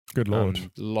 Good lord. A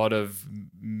lot of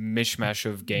mishmash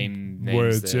of game names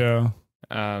words there.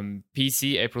 Yeah.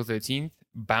 PC April 13th.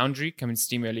 Boundary coming to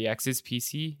Steam Early Access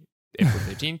PC April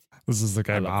 13th. This is the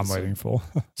game I'm waiting for.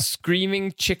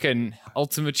 Screaming Chicken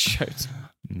Ultimate Shout.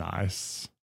 Nice.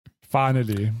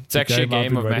 Finally. It's actually a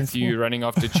game of Matthew running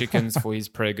after chickens for his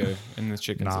prego, and the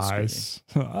chickens are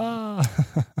screaming.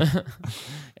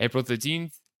 April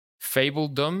 13th,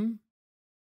 Fabledom.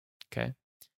 Okay.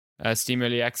 Steam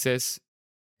Early Access,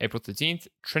 April 13th.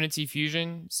 Trinity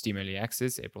Fusion, Steam Early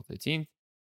Access, April 13th.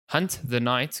 Hunt the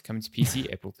Night, coming to PC,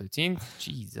 April 13th.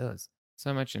 Jesus.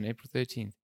 So much on April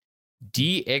 13th.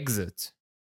 De-Exit.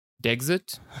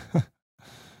 Dexit?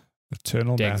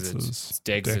 Eternal Matters. It's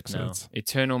Dexit now.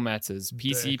 Eternal Matters.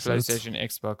 PC, PlayStation,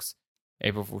 Xbox,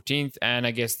 April 14th. And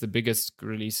I guess the biggest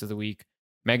release of the week,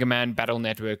 Mega Man Battle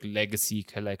Network Legacy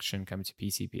Collection coming to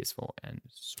PC, PS4, and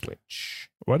Switch.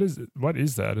 What is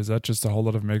that? Is that just a whole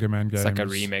lot of Mega Man games? It's like a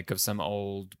remake of some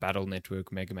old Battle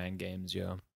Network Mega Man games,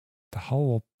 yeah. The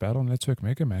whole Battle Network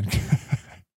Mega Man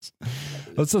games.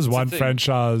 This is one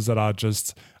franchise that I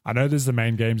know there's the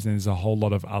main games and there's a whole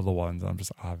lot of other ones.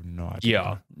 I have no idea.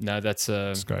 Yeah, no, that's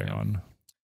what's going on.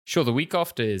 Sure, the week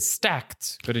after is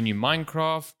stacked. Got a new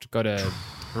Minecraft, got a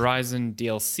Horizon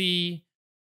DLC,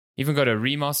 even got a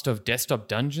remaster of Desktop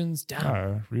Dungeons. Damn.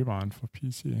 Oh, Rewind for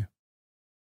PC.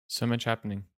 So much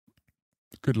happening.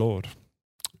 Good Lord.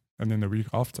 And then the week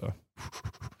after,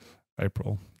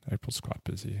 April's quite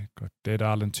busy. Got Dead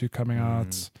Island 2 coming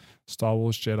out, Star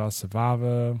Wars Jedi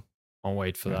Survivor. I'll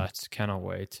wait for that. Cannot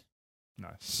wait.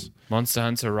 Nice. Monster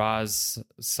Hunter Rise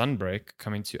Sunbreak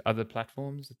coming to other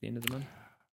platforms at the end of the month.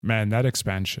 Man, that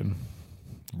expansion,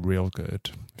 real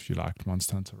good if you liked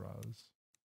Monster Hunter Rise.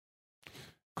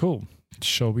 Cool.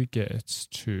 Shall we get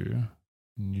to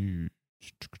news?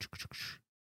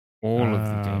 All of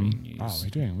the gaming news. Oh,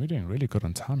 we're doing really good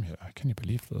on time here. Can you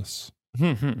believe this?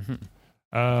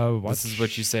 This is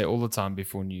what you say all the time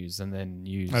before news, and then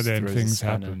news. And then things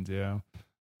happened, yeah.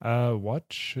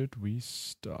 What should we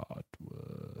start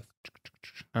with?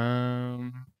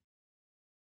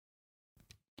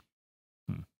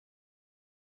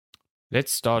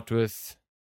 Let's start with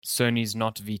Sony's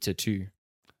not Vita 2.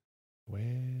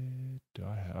 Where do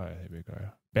I... Oh, here we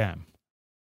go. Bam.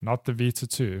 Not the Vita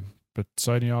 2, but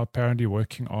Sony are apparently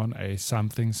working on a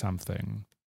something.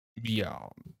 Yeah,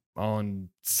 on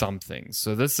something.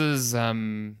 So this is...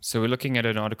 so we're looking at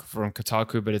an article from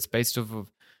Kotaku, but it's based off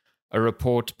of a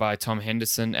report by Tom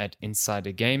Henderson at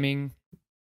Insider Gaming,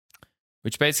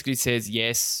 which basically says,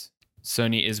 yes,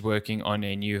 Sony is working on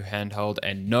a new handheld,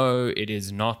 and no, it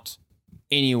is not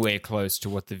anywhere close to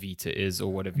what the Vita is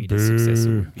or what a Vita successor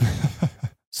would be.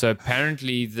 So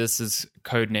apparently this is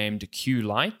codenamed Q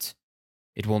Lite.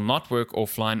 It will not work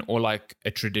offline or like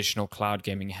a traditional cloud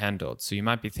gaming handheld. So you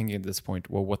might be thinking at this point,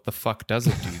 well, what the fuck does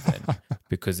it do then?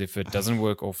 Because if it doesn't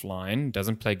work offline,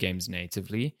 doesn't play games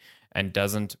natively, and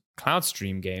doesn't cloud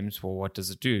stream games, well, what does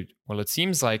it do? Well, it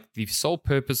seems like the sole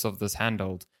purpose of this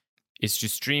handheld is to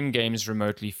stream games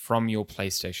remotely from your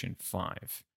PlayStation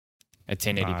 5 at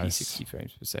 1080p 60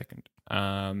 frames per second.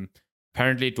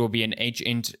 Apparently, it will be an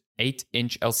 8-inch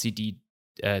LCD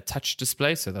touch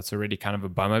display, so that's already kind of a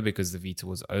bummer because the Vita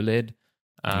was OLED.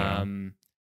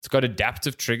 It's got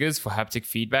adaptive triggers for haptic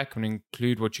feedback and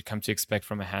include what you come to expect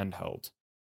from a handheld.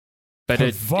 But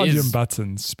it volume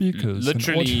buttons, speakers,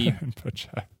 literally, and audio input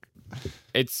jack.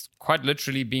 It's quite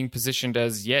literally being positioned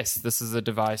as, yes, this is a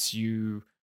device you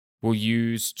will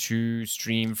use to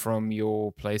stream from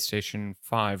your PlayStation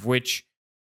 5, which,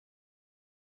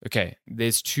 okay,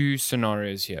 there's two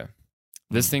scenarios here.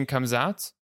 This thing comes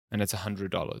out and it's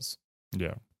 $100.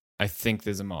 Yeah. I think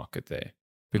there's a market there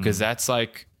because that's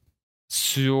like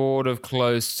sort of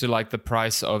close to like the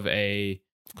price of a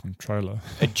controller,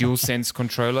 a DualSense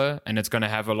controller, and it's going to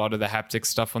have a lot of the haptic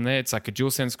stuff on there. It's like a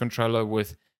DualSense controller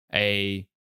with a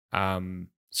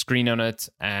screen on it,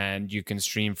 and you can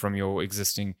stream from your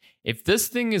existing. If this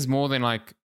thing is more than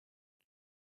like,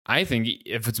 I think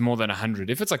if it's more than $100,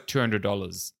 if it's like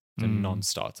 $200, a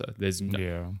non-starter. There's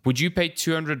no. Would you pay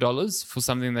 $200 for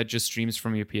something that just streams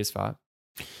from your PS5?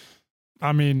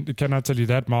 I mean, can I tell you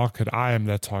that market? I am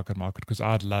that target market because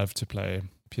I'd love to play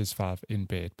PS5 in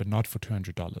bed, but not for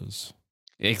 $200.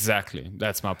 Exactly,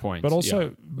 that's my point. But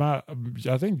also,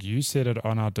 I think you said it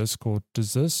on our Discord.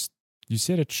 You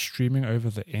said it's streaming over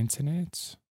the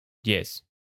internet? Yes.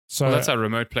 So that's how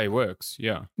remote play works.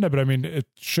 Yeah. No, but I mean,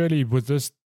 surely with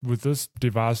this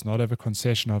device not have a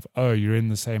concession of, oh, you're in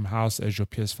the same house as your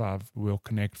PS5, will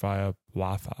connect via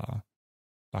Wi-Fi.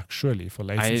 Like surely for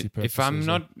latency purposes.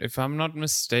 If I'm not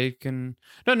mistaken,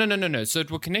 no. So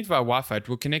it will connect via Wi-Fi. It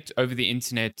will connect over the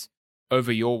internet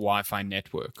over your Wi-Fi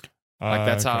network. Like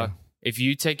that's how. If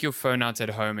you take your phone out at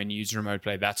home and use remote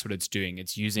play, that's what it's doing.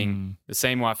 It's using the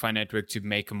same Wi-Fi network to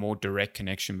make a more direct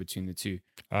connection between the two.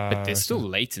 But there's still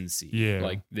latency. Yeah.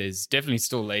 Like there's definitely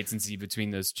still latency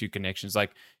between those two connections.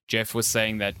 Like Jeff was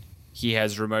saying that he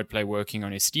has remote play working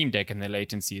on his Steam Deck and the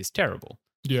latency is terrible.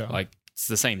 Yeah. Like it's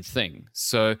the same thing.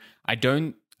 So I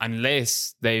don't,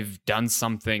 unless they've done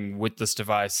something with this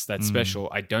device that's special,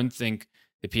 I don't think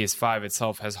the PS5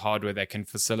 itself has hardware that can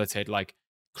facilitate like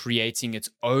creating its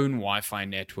own Wi-Fi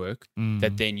network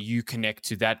that then you connect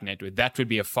to that network. That would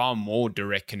be a far more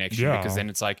direct connection because then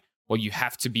it's like, well, you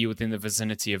have to be within the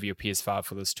vicinity of your PS5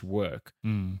 for this to work.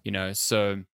 You know,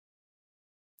 so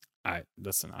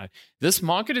this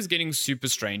market is getting super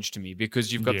strange to me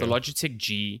because you've got the Logitech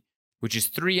G, which is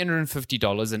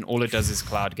 $350 and all it does is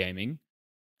cloud gaming.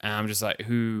 And I'm just like,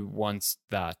 who wants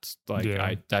that?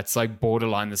 Like, that's like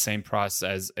borderline the same price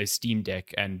as a Steam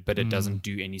Deck, but it doesn't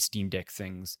do any Steam Deck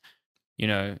things, you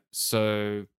know?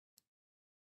 So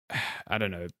I don't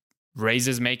know.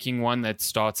 Razer's making one that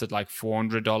starts at like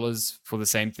 $400 for the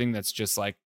same thing. That's just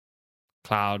like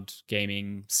cloud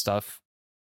gaming stuff.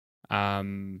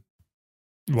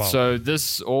 So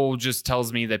this all just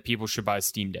tells me that people should buy a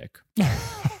Steam Deck.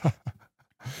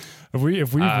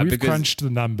 If we've crunched the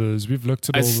numbers, we've looked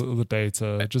at all the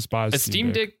data, just buy a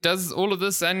Steam Deck does all of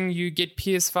this, and you get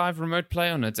PS5 remote play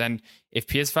on it. And if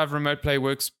PS5 remote play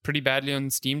works pretty badly on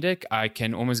Steam Deck, I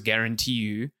can almost guarantee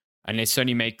you, unless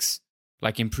Sony makes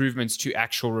like improvements to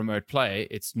actual remote play,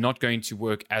 it's not going to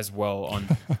work as well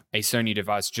on a Sony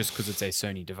device just because it's a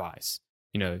Sony device.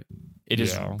 You know, it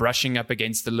is brushing up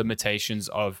against the limitations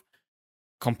of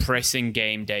compressing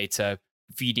game data,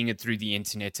 feeding it through the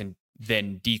internet, and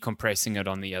then decompressing it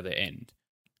on the other end.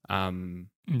 I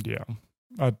do know.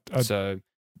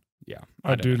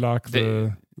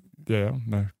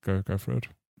 like go for it.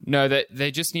 No,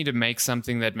 they just need to make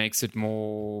something that makes it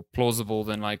more plausible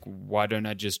than like, why don't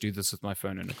I just do this with my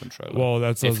phone and a controller? Well,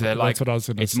 that's what I was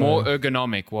going to say. It's more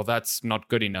ergonomic. Well, that's not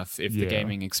good enough if the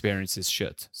gaming experience is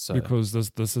shit. So because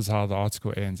this is how the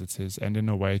article ends. It says, and in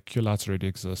a way, QLOUDs already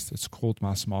exists. It's called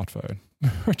my smartphone,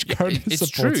 which currently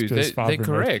supports PS5 They're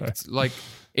correct. Play. Like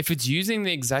if it's using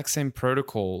the exact same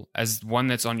protocol as one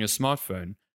that's on your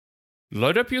smartphone,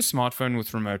 load up your smartphone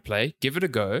with remote play, give it a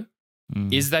go.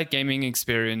 Is that gaming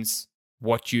experience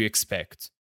what you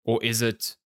expect? Or is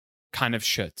it kind of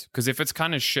shit? Because if it's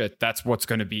kind of shit, that's what's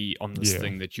going to be on this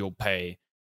thing that you'll pay.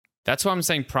 That's why I'm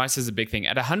saying price is a big thing.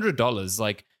 At $100,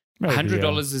 like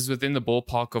 $100 is within the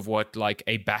ballpark of what like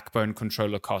a backbone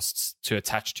controller costs to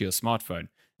attach to your smartphone.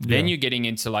 Then you're getting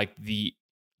into like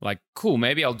cool,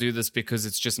 maybe I'll do this because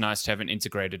it's just nice to have an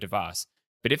integrated device.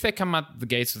 But if they come out the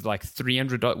gates with like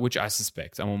 $300, which I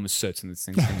suspect, I'm almost certain this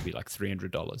thing's going to be like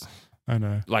 $300. I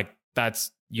know. Like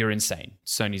you're insane.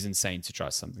 Sony's insane to try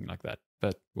something like that,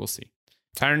 but we'll see.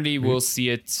 Apparently we'll see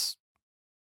it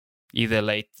either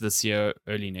late this year,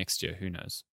 early next year. Who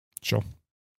knows? Sure.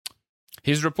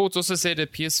 His reports also said a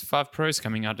PS5 Pro is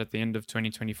coming out at the end of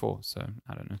 2024. So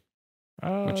I don't know.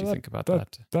 What do you think about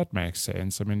that? That makes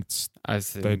sense. I mean, I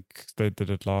think they did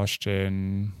it last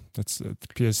gen. That's the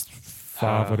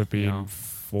PS5 would have been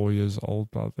 4 years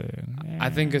old by then. Yeah. I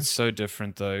think it's so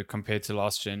different though compared to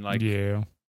last gen. Like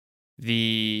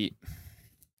the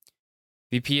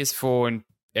PS4 and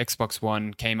Xbox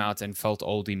One came out and felt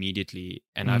old immediately,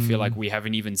 and I feel like we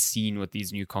haven't even seen what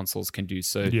these new consoles can do.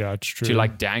 So it's true. To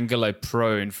like dangle a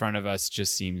Pro in front of us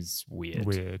just seems weird.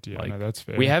 Yeah, no, that's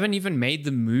fair. We haven't even made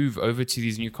the move over to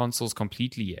these new consoles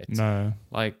completely yet. No,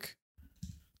 like,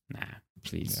 nah,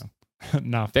 please.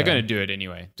 Yeah. They're going to do it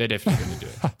anyway. They're definitely going to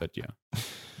do it. But yeah.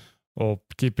 Well,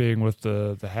 keeping with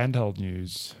the handheld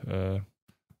news,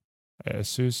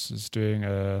 Asus is doing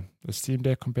a Steam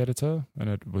Deck competitor, and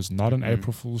it was not an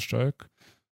April Fool's joke.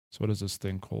 So what is this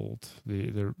thing called?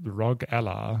 The ROG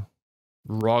Ally.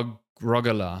 ROG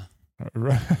Ally.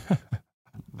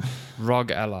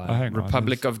 ROG Ally.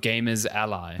 Republic of Gamers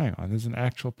Ally. Hang on, there's an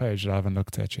actual page that I haven't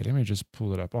looked at yet. Let me just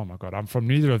pull it up. Oh my God, I'm from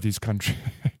neither of these countries.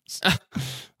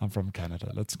 I'm from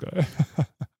Canada. Let's go.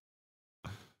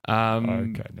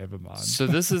 Okay, never mind. So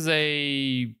this is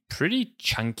a pretty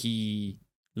chunky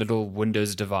little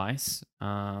Windows device.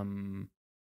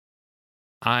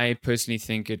 I personally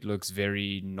think it looks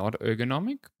very not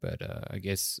ergonomic, but I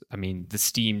mean, the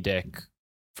Steam Deck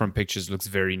from pictures looks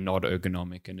very not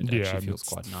ergonomic, and it actually feels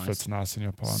quite nice. Fits nice in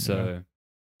your palm. So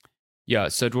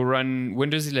so it will run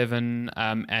Windows 11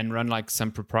 and run like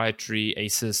some proprietary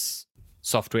Asus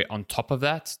software on top of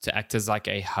that to act as like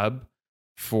a hub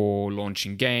for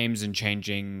launching games and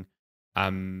changing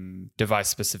device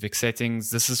specific settings.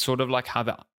 This is sort of like how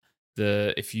the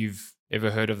if you've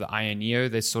ever heard of the Ioneo,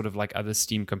 there's sort of like other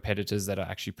Steam competitors that are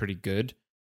actually pretty good.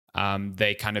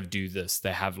 They kind of do this.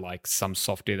 They have like some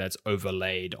software that's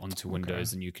overlaid onto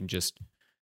Windows, and you can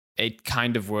it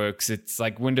kind of works. It's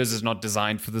like Windows is not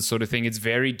designed for this sort of thing. It's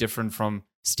very different from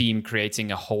Steam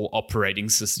creating a whole operating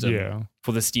system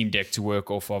for the Steam Deck to work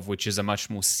off of, which is a much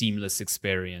more seamless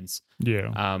experience.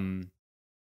 But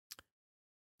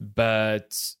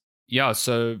yeah,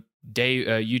 so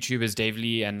YouTubers Dave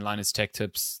Lee and Linus Tech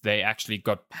Tips, they actually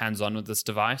got hands-on with this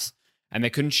device, and they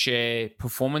couldn't share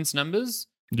performance numbers.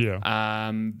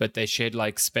 But they shared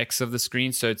like specs of the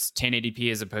screen, so it's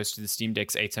 1080p as opposed to the Steam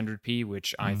Deck's 800p,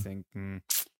 which I think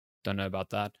don't know about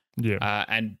that.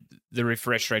 And the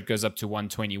refresh rate goes up to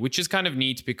 120, which is kind of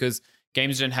neat because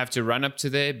games don't have to run up to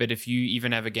there. But if you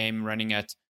even have a game running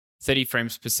at 30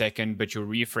 frames per second, but your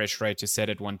refresh rate is set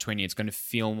at 120, it's going to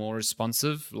feel more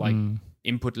responsive, like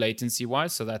input latency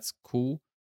wise. So that's cool.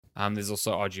 There's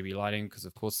also RGB lighting, because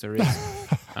of course there is.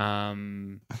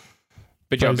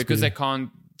 But yeah, because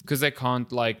they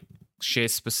can't like share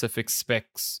specific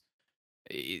specs.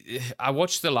 I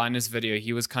watched the Linus video.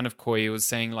 He was kind of coy. He was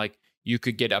saying like you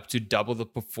could get up to double the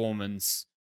performance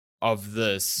of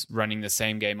this running the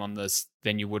same game on this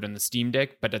than you would on the Steam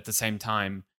Deck, but at the same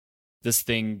time, this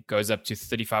thing goes up to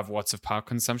 35 watts of power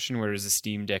consumption, whereas the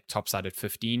Steam Deck tops out at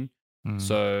 15.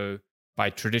 So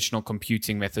by traditional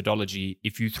computing methodology,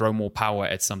 if you throw more power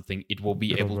at something, it will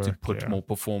be able to put more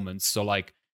performance. So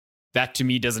like that to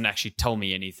me doesn't actually tell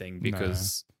me anything,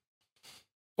 because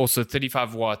also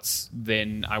 35 watts,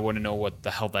 then I want to know what the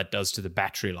hell that does to the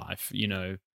battery life, you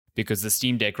know, because the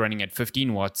Steam Deck running at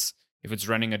 15 watts, if it's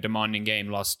running a demanding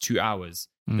game, lasts 2 hours.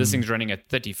 This thing's running at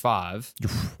 35.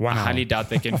 Wow. I highly doubt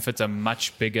they can fit a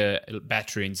much bigger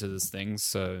battery into this thing.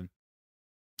 So,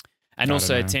 and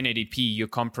also at 1080p, you're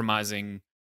compromising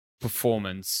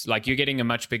performance. Like you're getting a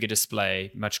much bigger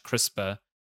display, much crisper,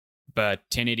 but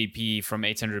 1080p from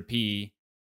 800p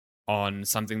on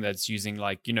something that's using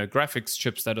like, you know, graphics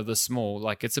chips that are this small,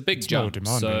 like it's a big jump. More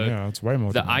demanding. So yeah, it's way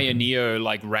more the demanding. Aya Neo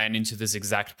like ran into this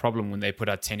exact problem when they put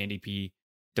out 1080p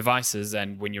devices,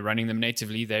 and when you're running them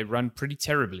natively, they run pretty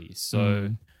terribly.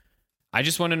 So I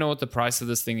just want to know what the price of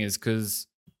this thing is, because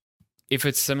if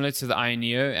it's similar to the Aya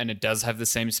Neo and it does have the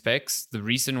same specs, the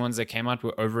recent ones that came out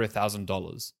were over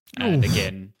 $1,000. And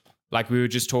again, like we were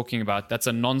just talking about, that's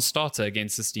a non-starter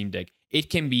against the Steam Deck. It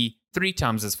can be 3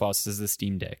 times as fast as the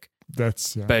Steam Deck.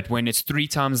 But when it's 3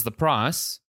 times the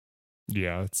price,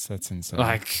 that's insane.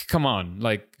 like, come on,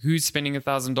 like who's spending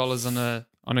 $1,000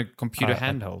 on a computer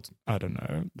handheld? I don't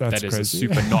know. That is crazy.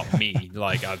 super not me.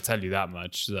 Like I'll tell you that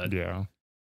much. Yeah.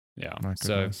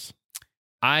 So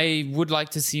I would like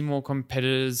to see more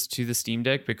competitors to the Steam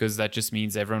Deck, because that just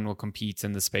means everyone will compete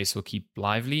and the space will keep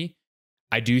lively.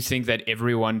 I do think that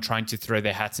everyone trying to throw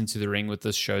their hats into the ring with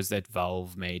this shows that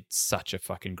Valve made such a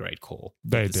fucking great call.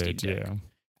 They did, yeah.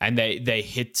 And they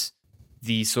hit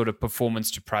the sort of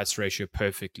performance to price ratio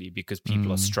perfectly, because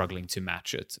people are struggling to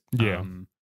match it. Yeah.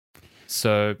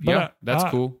 So, that's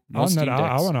cool. I want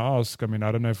to ask, I mean,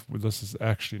 I don't know if this is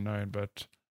actually known, but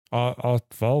are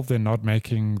Valve then not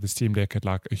making the Steam Deck at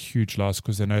like a huge loss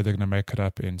because they know they're going to make it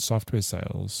up in software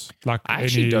sales? Like I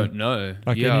actually don't know.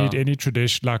 Like any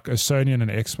tradition, like a Sony and an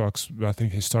Xbox, I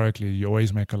think historically you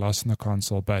always make a loss in the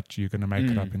console, but you're going to make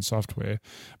it up in software.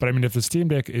 But I mean, if the Steam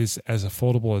Deck is as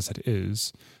affordable as it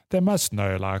is, they must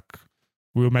know like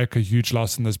we'll make a huge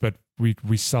loss in this, but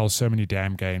we sell so many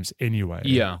damn games anyway.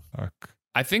 Yeah. Like,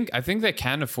 I think they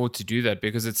can afford to do that,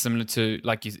 because it's similar to,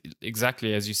 like,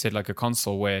 exactly as you said, like a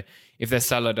console, where if they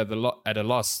sell it at a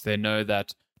loss, they know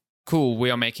that, cool, we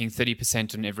are making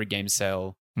 30% on every game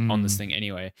sale on this thing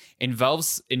anyway. In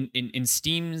Valve's, in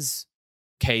Steam's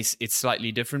case, it's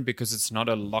slightly different because it's not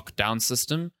a lockdown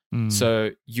system.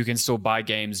 So you can still buy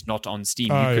games not on Steam.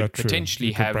 You could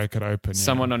potentially have break it open,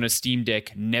 someone on a Steam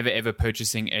Deck never ever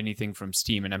purchasing anything from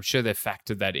Steam, and I'm sure they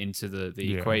factored that into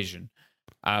the equation.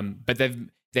 But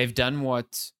they've done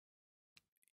what,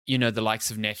 you know, the likes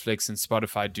of Netflix and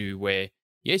Spotify do, where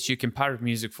yes, you can pirate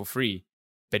music for free,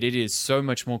 but it is so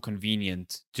much more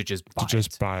convenient to just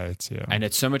buy it. Yeah. And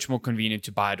it's so much more convenient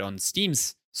to buy it on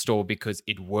Steam's store because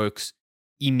it works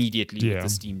immediately with the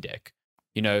Steam Deck.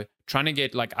 You know, trying to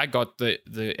get, like, I got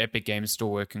the Epic Games Store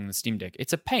working on the Steam Deck.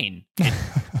 It's a pain. It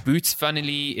boots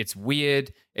funnily. It's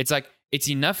weird. It's like, it's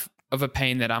enough of a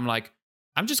pain that I'm like,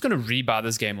 I'm just going to rebuy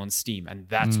this game on Steam. And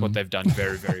that's what they've done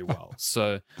very, very well.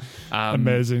 So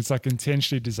amazing. It's like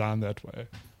intentionally designed that way.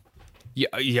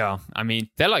 Yeah. I mean,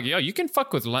 they're like, you can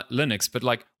fuck with Linux, but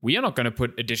like, we are not going to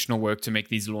put additional work to make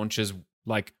these launches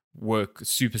like work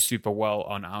super, super well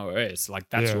on our OS. Like,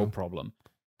 that's your problem.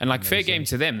 And like, fair game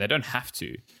to them. They don't have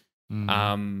to.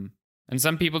 And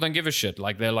some people don't give a shit.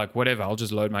 Like, they're like, whatever, I'll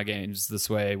just load my games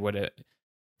this way, whatever.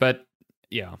 But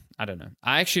yeah, I don't know.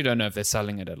 I actually don't know if they're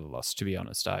selling it at a loss, to be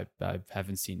honest. I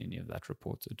haven't seen any of that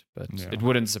reported, but it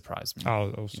wouldn't surprise me.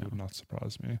 Also would not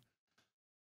surprise me.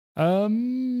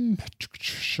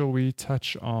 Shall we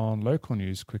touch on local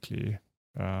news quickly?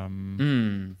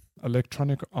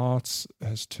 Electronic Arts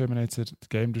has terminated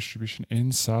game distribution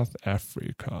in South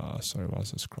Africa. Sorry, why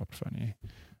is this cropped funny?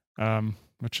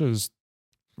 Which is,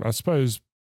 I suppose,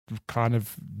 kind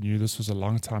of knew this was a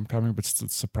long time coming, but still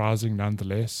surprising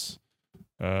nonetheless.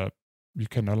 You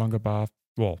can no longer buy,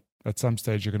 well, at some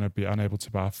stage you're going to be unable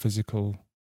to buy physical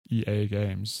EA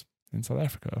games in South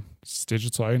Africa. It's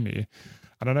digital only.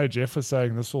 And I know Jeff was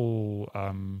saying this all,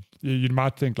 you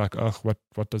might think like,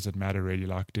 what does it matter really?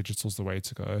 Like, digital's the way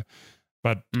to go.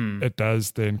 But it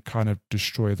does then kind of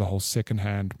destroy the whole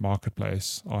secondhand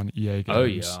marketplace on EA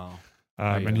games.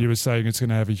 And he was saying it's going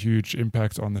to have a huge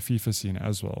impact on the FIFA scene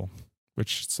as well,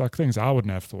 which it's like things I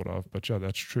wouldn't have thought of, but yeah,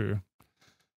 that's true.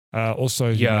 Also,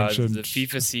 you Yeah, mentioned the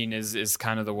FIFA scene is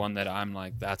kind of the one that I'm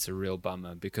like, that's a real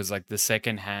bummer, because like the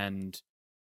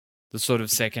sort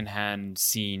of secondhand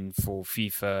scene for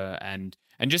FIFA and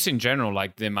just in general,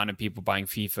 like the amount of people buying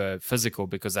FIFA physical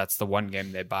because that's the one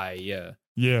game they buy a year.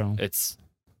 Yeah. It's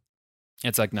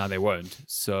like, no, they won't.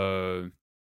 So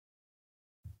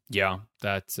yeah,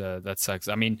 that sucks.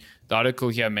 I mean, the article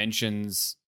here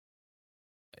mentions,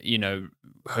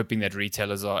 hoping that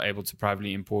retailers are able to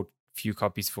privately import few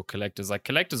copies for collectors. Like,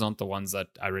 collectors aren't the ones that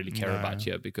I really care about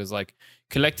here, because like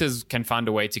collectors can find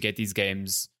a way to get these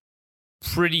games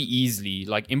pretty easily.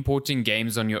 Like, importing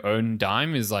games on your own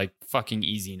dime is like fucking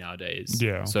easy nowadays.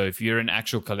 Yeah. So if you're an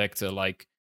actual collector, like,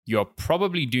 you're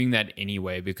probably doing that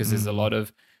anyway, because there's a lot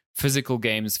of physical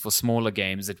games for smaller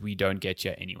games that we don't get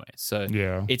here anyway. So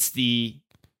Yeah. it's the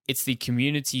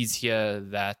communities here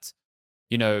that,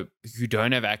 who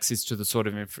don't have access to the sort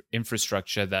of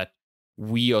infrastructure that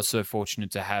we are so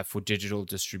fortunate to have for digital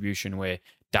distribution, where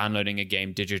downloading a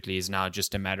game digitally is now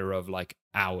just a matter of like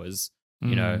hours,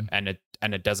 and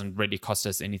it doesn't really cost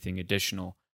us anything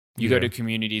additional. You go to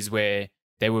communities where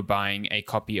they were buying a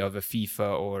copy of a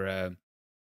FIFA or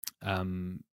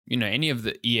any of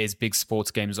the EA's big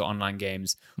sports games or online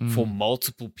games for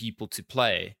multiple people to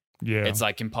play. Yeah. It's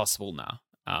like impossible now.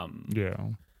 Yeah.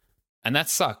 And that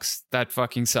sucks. That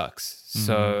fucking sucks.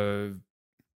 So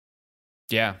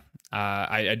yeah,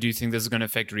 I do think this is going to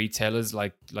affect retailers,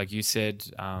 like you said,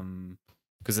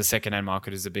 because the secondhand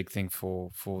market is a big thing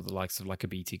for the likes of like a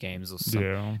BT Games or something.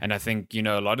 Yeah. And I think, a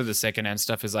lot of the secondhand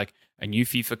stuff is like a new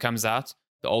FIFA comes out,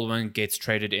 the old one gets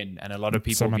traded in, and a lot of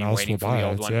people have been waiting for the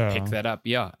old one to pick that up.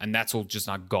 Yeah. And that's all just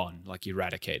not gone, like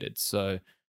eradicated. So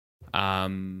I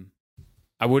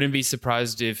wouldn't be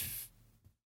surprised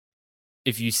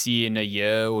if you see in a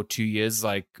year or 2 years,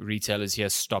 like retailers here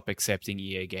stop accepting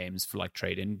EA games for like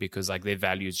trade-in, because like their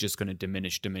value is just going to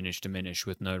diminish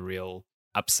with no real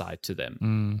upside to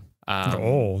them.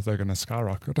 They're going to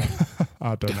skyrocket.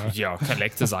 I don't know. Yeah,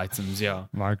 collector's items, yeah.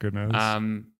 My goodness.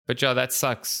 But yeah, that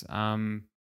sucks.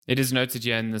 It is noted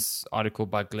here in this article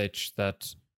by Glitch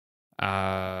that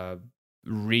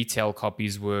retail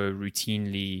copies were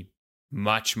routinely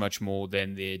much, much more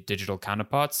than their digital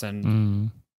counterparts.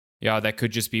 And yeah, that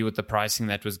could just be with the pricing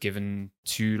that was given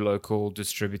to local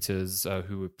distributors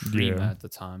who were Prima at the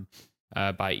time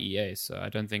by EA. So I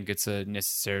don't think it's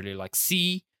necessarily like,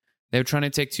 see, they were trying to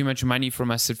take too much money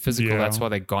from us at physical. That's why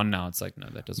they're gone now. It's like, no,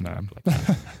 that doesn't work like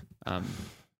that.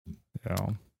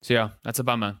 So yeah, that's a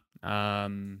bummer.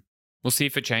 We'll see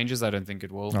if it changes. I don't think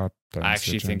it will. I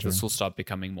actually think this will start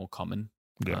becoming more common.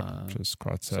 Yeah, just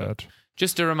quite sad. So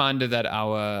just a reminder that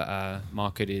our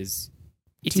market is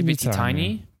itty bitty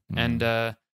tiny. And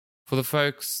for the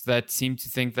folks that seem to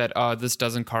think that, this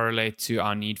doesn't correlate to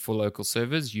our need for local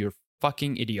servers, you're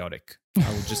fucking idiotic. I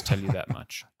will just tell you that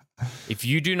much. If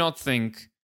you do not think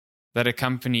that a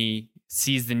company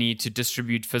sees the need to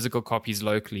distribute physical copies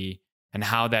locally and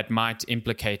how that might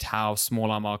implicate how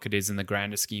small our market is in the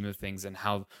grander scheme of things, and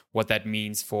what that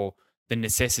means for the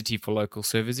necessity for local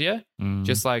servers here,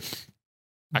 just like,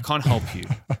 I can't help you.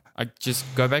 I just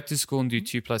go back to school and do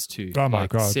 2 + 2. Oh my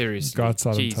God. Seriously. Go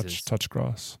outside and touch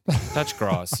grass. Touch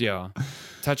grass, yeah.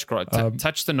 Touch grass.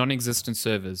 Touch the non-existent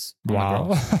servers.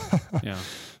 Wow. Yeah.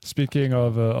 Speaking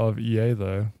of EA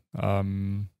though,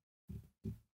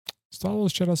 Star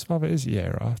Wars Jedi Survivor is EA,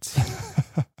 right?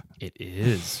 It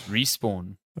is.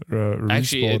 Respawn. Respawn.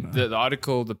 Actually,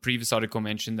 the previous article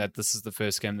mentioned that this is the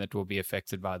first game that will be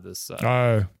affected by this.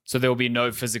 So there will be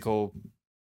no physical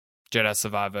Jedi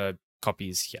Survivor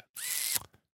copies here,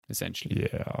 essentially.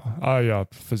 Yeah. Oh, yeah.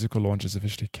 Physical launch is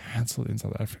officially cancelled in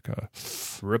South Africa.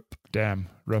 RIP. Damn.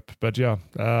 RIP. But yeah,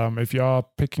 if you are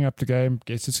picking up the game,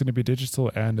 guess it's going to be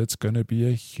digital, and it's going to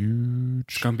be It's going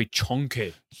to be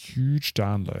chunky. Huge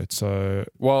download. So,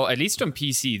 well, at least on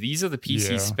PC, these are the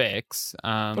PC specs. But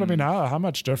I mean, how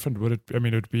much different would it? I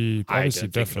mean, it would be obviously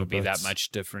different. I don't think it'll be that much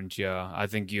different. Yeah, I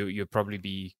think you'll probably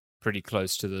be pretty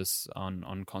close to this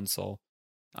on console.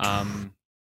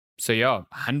 So yeah,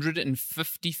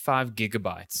 155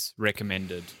 gigabytes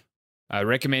recommended.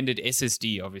 Recommended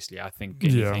SSD, obviously. I think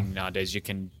anything nowadays you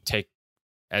can take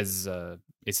as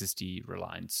SSD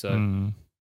reliant. So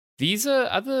these are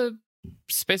other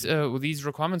these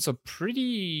requirements are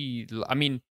pretty. I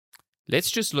mean,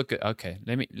 let's just look at. Okay,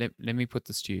 let me put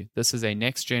this to you. This is a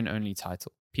next gen only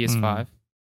title. PS5,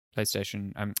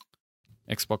 PlayStation,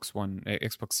 Xbox One,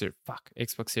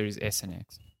 Xbox Series S and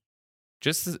X.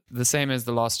 Just the same as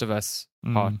The Last of Us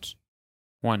Part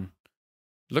 1.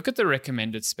 Look at the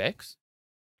recommended specs.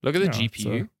 Look at the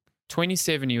GPU.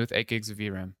 2070 with 8 gigs of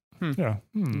VRAM. Yeah.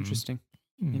 Interesting.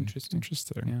 Interesting.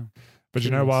 Yeah. But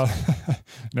you know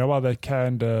why? They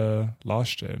canned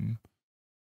last gen?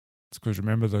 It's because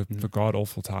remember the god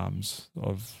awful times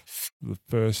of the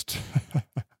first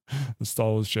the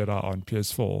Star Wars Jedi on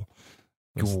PS4.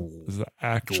 This is the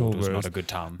actual was worst. not a good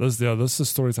time. This is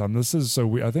story time. This is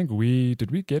I think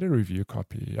did we get a review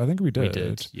copy? I think we did. We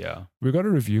did, yeah. We got a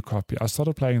review copy. I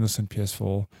started playing this in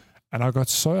PS4 and I got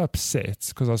so upset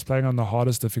because I was playing on the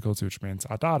hardest difficulty, which means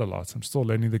I died a lot. I'm still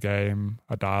learning the game.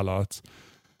 I die a lot.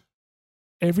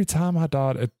 Every time I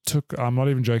died, it took, I'm not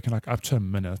even joking, like up to a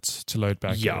minute to load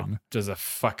back in. Yeah, it was a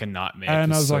fucking nightmare.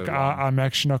 And I was like, I'm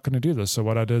actually not going to do this. So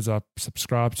what I did is I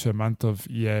subscribed to a month of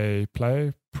EA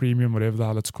Play, Premium, whatever the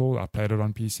hell it's called. I played it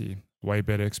on PC. Way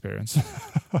better experience.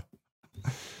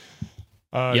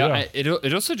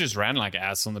 It also just ran like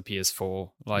ass on the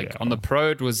PS4. Like on the Pro,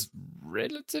 it was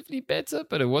relatively better,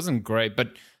 but it wasn't great. But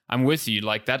I'm with you.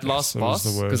 Like that last boss,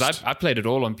 because I played it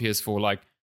all on PS4. Like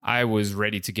I was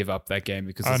ready to give up that game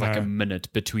because it's like a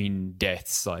minute between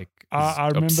deaths. Like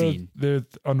I remember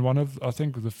on one of, I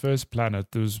think the first planet,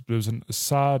 there was a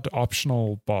side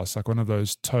optional boss, like one of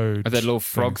those toads. That little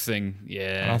frog thing.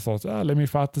 Yeah. And I thought, let me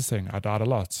fight this thing. I died a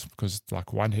lot because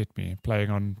like one hit me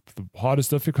playing on the hardest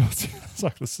difficulty. It's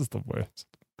like, this is the worst.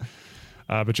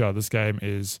 But yeah, this game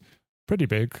is pretty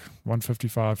big,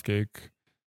 155 gig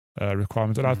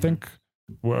requirement. And I think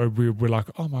we're like,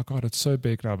 oh my God, it's so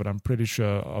big now. But I'm pretty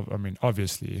sure,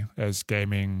 obviously, as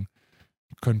gaming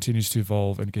continues to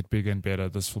evolve and get bigger and better,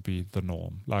 this will be the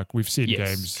norm. Like we've seen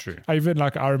games. True. I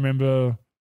remember,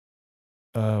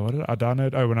 what did I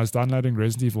download? Oh, when I was downloading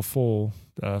Resident Evil 4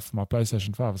 for my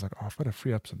PlayStation 5, I was like, I've got to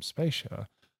free up some space here.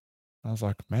 I was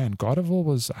like, man, God of War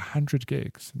was 100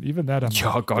 gigs. And even that,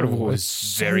 God of War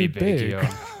was very big.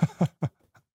 Yeah.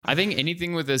 I think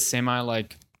anything with a semi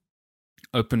like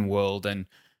open world, and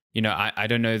I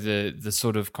don't know the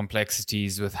sort of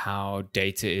complexities with how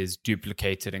data is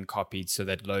duplicated and copied so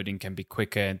that loading can be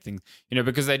quicker and things,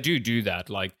 because they do that.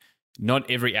 Like not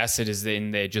every asset is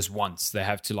in there just once. They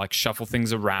have to like shuffle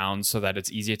things around so that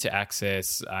it's easier to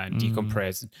access and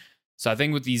decompress. So I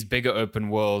think with these bigger open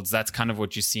worlds, that's kind of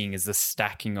what you're seeing is the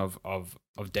stacking of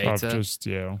data.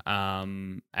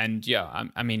 And yeah,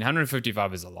 I mean,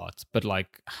 155 is a lot, but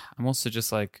like, I'm also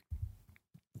just like,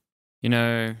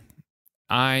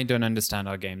 I don't understand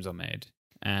how games are made,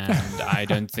 and I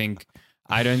don't think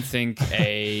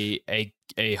a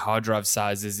hard drive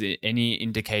size is any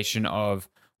indication of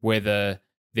whether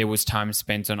there was time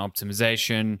spent on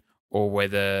optimization or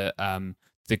whether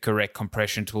the correct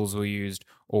compression tools were used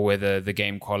or whether the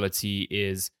game quality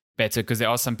is better. Because there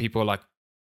are some people like,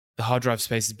 the hard drive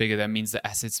space is bigger, that means the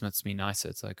assets must be nicer.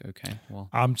 It's like, okay, well,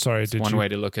 I'm sorry. One way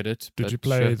to look at it. Did you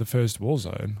play the first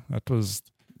Warzone? That was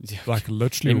like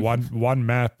literally one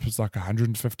map was like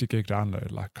 150 gig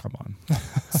download. Like, come on.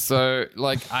 So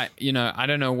like I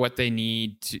don't know what they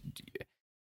need to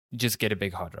just get a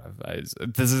big hard drive.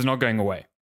 This is not going away.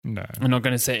 No, I'm not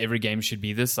going to say every game should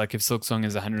be this. Like if Silksong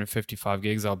is 155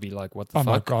 gigs, I'll be like, what the fuck?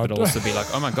 My God. But also be like,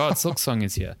 oh my God, Silksong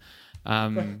is here.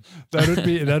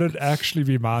 That would actually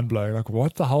be mind blowing. Like,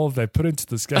 what the hell have they put into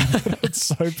this game? It's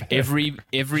so bad.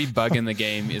 Every bug in the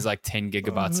game is like 10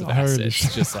 gigabytes of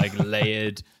assets, just like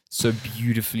layered so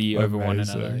beautifully over one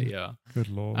another. Yeah, good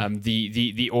lord.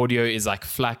 The audio is like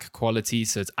FLAC quality,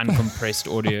 so it's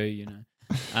uncompressed audio.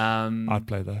 I'd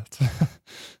play that.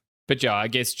 But yeah, I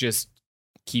guess just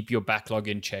keep your backlog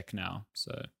in check now.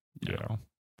 So yeah.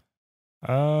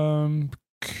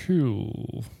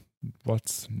 Cool.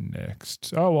 What's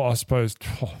next? Oh, well, I suppose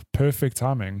perfect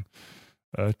timing.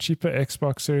 Cheaper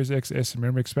Xbox Series XS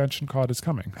memory expansion card is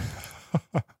coming.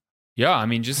 Yeah, I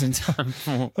mean, just in time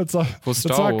for Star Wars.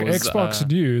 It's like Xbox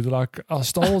knew, they're like,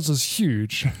 Star Wars is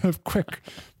huge. Quick,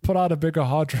 put out a bigger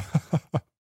hard drive.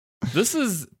 This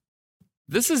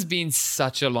has been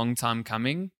such a long time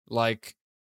coming. Like,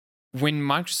 when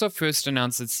Microsoft first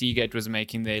announced that Seagate was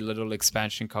making their little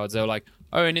expansion cards, they were like,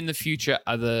 oh, and in the future,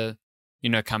 other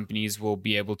companies will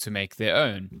be able to make their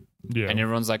own. Yeah. And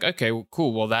everyone's like, okay, well,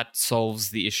 cool. Well, that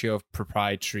solves the issue of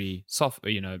proprietary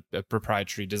software,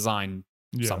 proprietary design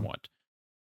somewhat.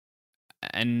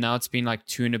 And now it's been like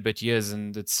 2 and a bit years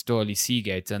and it's still only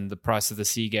Seagate, and the price of the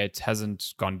Seagate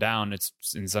hasn't gone down. It's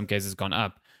in some cases gone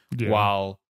up. Yeah.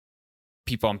 While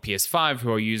people on PS5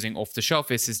 who are using off-the-shelf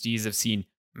SSDs have seen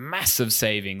massive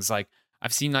savings. Like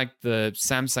I've seen like the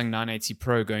Samsung 980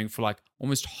 Pro going for like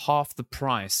almost half the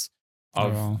price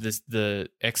of the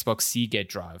Xbox Seagate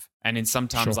drive, and in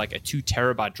sometimes like a 2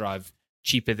 terabyte drive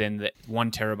cheaper than the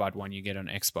 1 terabyte one you get on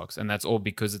Xbox. And that's all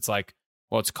because it's like,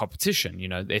 well, it's competition. The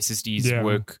SSDs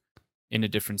work in a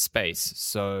different space,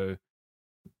 so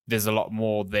there's a lot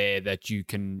more there that you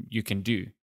can do.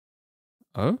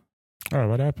 Oh, Oh,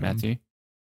 what happened? Matthew?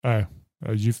 Oh,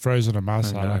 you've frozen a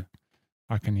mouse Oh, out. no.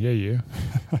 I can hear you.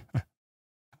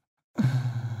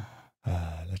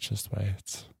 Let's just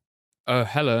wait. Oh,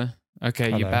 hello. Okay,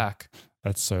 Hello. you're back.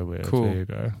 That's so weird. Cool. There you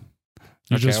go.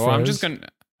 You Okay, just well, I'm froze. just gonna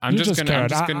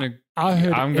I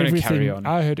heard I'm gonna everything. carry on.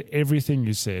 I heard everything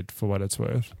you said for what it's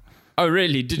worth. Oh,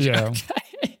 really? Did you? Yeah.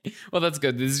 Okay. Well, that's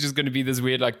good. This is just going to be this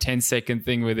weird, like 10-second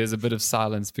thing where there's a bit of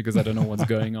silence because I don't know what's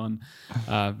going on.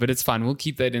 But it's fine. We'll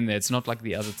keep that in there. It's not like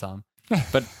the other time.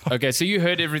 But okay, so you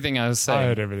heard everything I was saying. I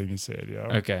heard everything you said.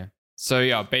 Yeah. Okay. So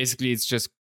yeah, basically it's just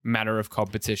matter of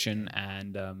competition,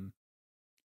 and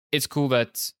it's cool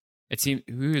that it seems,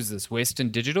 who is this? Western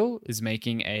Digital is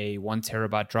making a 1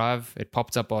 terabyte drive. It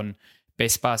popped up on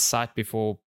Best Buy's site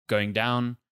before going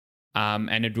down.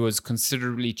 And it was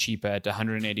considerably cheaper at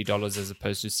 $180 as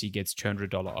opposed to Seagate's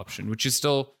 $200 option, which is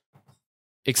still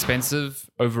expensive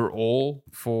overall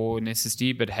for an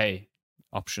SSD, but hey,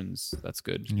 options, that's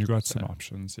good. You got some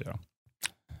options, yeah.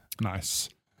 Nice.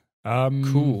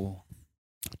 Cool.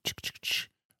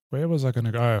 Where was I going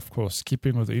to go? Oh, of course,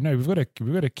 keeping with we've got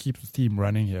to keep the theme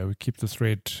running here. We keep the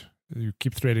thread. You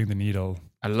keep threading the needle.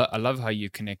 I love how you're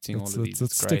connecting all of these.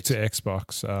 Let's stick to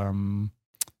Xbox.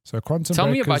 So Quantum Tell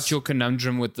Break me about your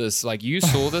conundrum with this. Like, you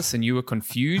saw this and you were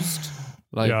confused.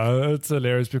 Like, yeah, it's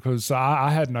hilarious because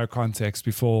I had no context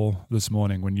before this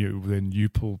morning when you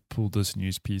pulled this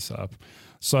news piece up.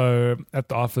 So at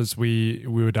the office, we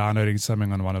were downloading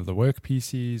something on one of the work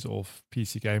PCs off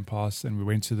PC Game Pass, and we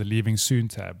went to the Leaving Soon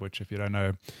tab, which, if you don't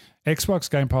know, Xbox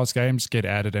Game Pass games get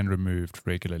added and removed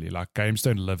regularly. Like, games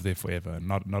don't live there forever,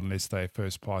 not unless they're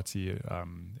first-party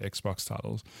Xbox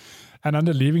titles. And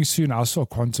under Leaving Soon, I saw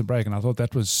Quantum Break, and I thought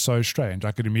that was so strange.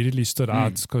 Like, it immediately stood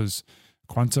out because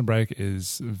Quantum Break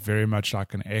is very much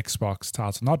like an Xbox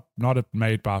title, not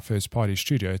made by a first-party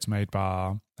studio. It's made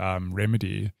by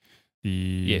Remedy,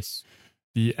 the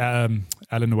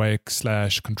Alan Wake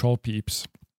 / Control peeps.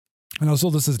 And I saw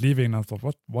this as Leaving, and I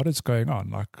thought, what is going on?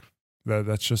 Like,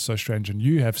 that's just so strange. And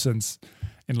you have since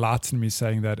enlightened me,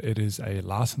 saying that it is a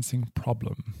licensing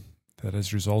problem that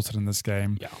has resulted in this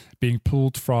game being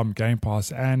pulled from Game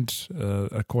Pass and,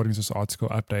 according to this article,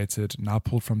 updated, now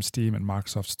pulled from Steam and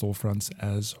Microsoft storefronts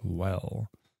as well.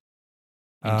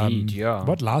 Indeed, yeah.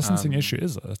 What licensing issue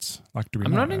is it? Like, do we know?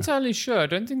 I'm not entirely sure. I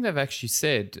don't think they've actually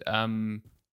said.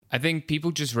 I think people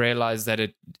just realized that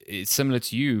it's similar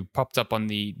to you, popped up on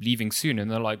the Leaving Soon, and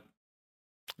they're like,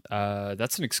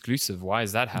 that's an exclusive. Why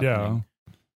is that happening?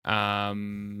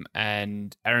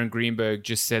 And Aaron Greenberg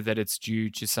just said that it's due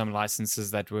to some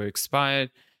licenses that were expired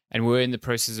and were in the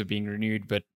process of being renewed,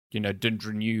 but didn't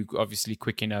renew obviously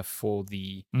quick enough for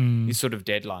the sort of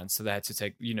deadline. So they had to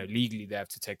take, legally they have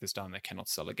to take this down. They cannot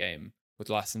sell a game with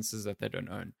licenses that they don't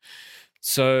own.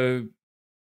 So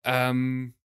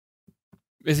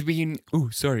there's been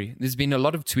a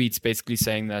lot of tweets basically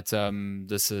saying that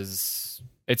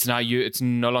it's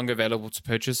no longer available to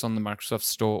purchase on the Microsoft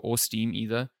Store or Steam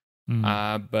either.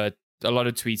 But a lot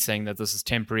of tweets saying that this is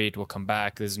temporary, it will come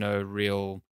back. There's no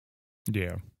real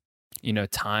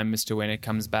time as to when it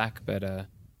comes back. But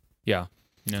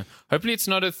hopefully it's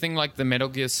not a thing like the Metal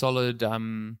Gear Solid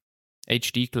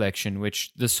HD collection,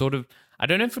 which I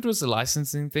don't know if it was a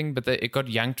licensing thing, but it got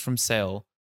yanked from sale.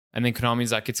 And then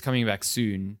Konami's like, it's coming back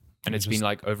soon. And it's been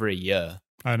like over a year.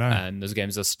 I know. And those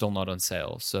games are still not on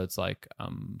sale. So it's like,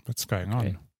 what's going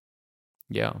on?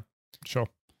 Yeah. Sure.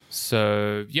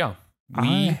 So, yeah,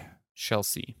 we shall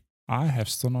see. I have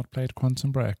still not played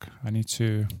Quantum Break.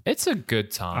 It's a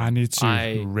good time. I need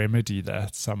to remedy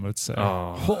that, some would say.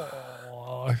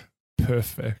 Oh.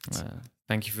 Perfect.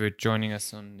 Thank you for joining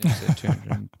us on episode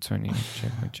 220.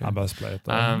 Check. I must play it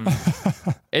though.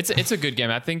 It's a good game.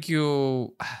 I think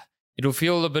it'll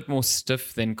feel a bit more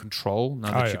stiff than Control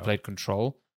now that you played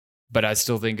Control, but I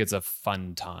still think it's a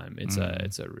fun time. It's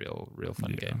a real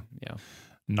fun game. Yeah.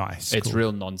 Nice. It's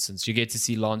real nonsense. You get to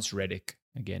see Lance Reddick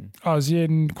again. Oh, is he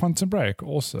in Quantum Break?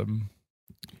 Awesome.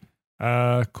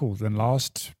 Cool. Then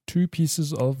last two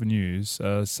pieces of news.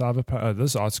 Cyberpunk.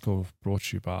 This article brought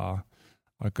to you by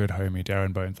our good homie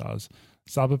Darren Bonethighs.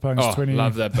 Love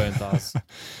that Bonethighs.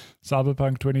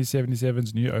 Cyberpunk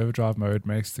 2077's new overdrive mode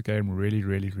makes the game really,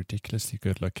 really ridiculously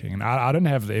good looking. And I don't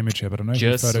have the image here, but I know he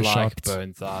photoshopped. Like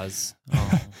Bonethighs.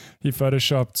 Oh. He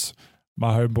photoshopped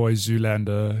my homeboy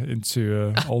Zoolander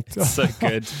into old. So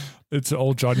good. It's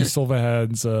old Johnny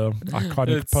Silverhand's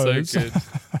iconic pose. So good.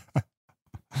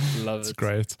 Love it. It's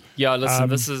great. Yeah, listen,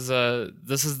 this is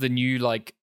the new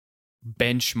like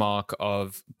benchmark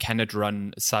of can it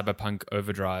run Cyberpunk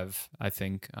Overdrive, I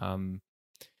think.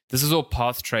 This is all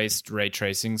path traced ray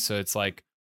tracing, so it's like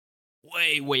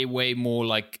way more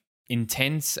like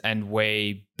intense and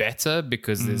way better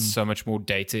because there's so much more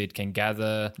data it can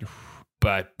gather.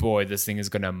 But boy, this thing is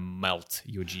going to melt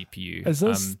your GPU. Is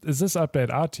this update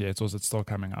out yet, or is it still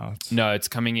coming out? No, it's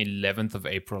coming 11th of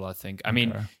April, I think. I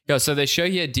mean, so they show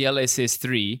here DLSS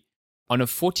 3 on a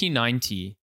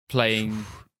 4090 playing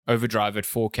Overdrive at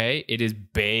 4K. It is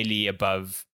barely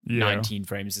above 19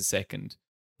 frames a second.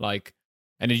 Like,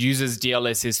 and it uses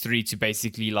DLSS 3 to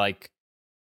basically like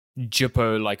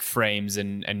jippo like frames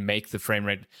and make the frame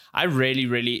rate. I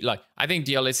really like, I think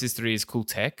DLSS 3 is cool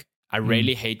tech. I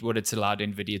really hate what it's allowed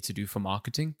NVIDIA to do for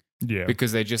marketing. Yeah.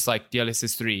 Because they're just like,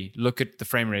 DLSS 3, look at the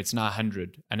frame rate, it's now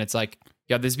 100. And it's like,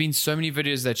 yeah, there's been so many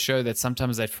videos that show that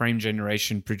sometimes that frame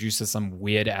generation produces some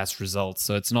weird ass results.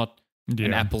 So it's not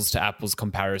an apples to apples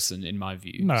comparison in my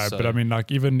view. No, but I mean,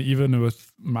 like even with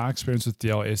my experience with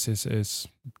DLSS,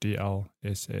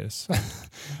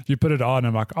 you put it on and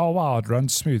I'm like, oh wow, it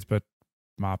runs smooth, but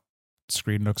my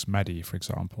screen looks muddy, for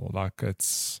example. Like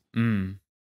it's...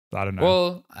 I don't know.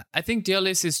 Well, I think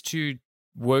DLSS 2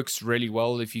 works really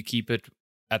well if you keep it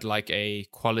at like a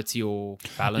quality or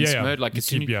balance mode. Like as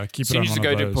soon as you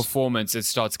go to performance, it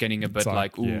starts getting a bit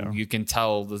like, ooh, you can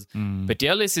tell. But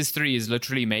DLSS 3 is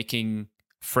literally making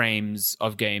frames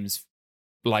of games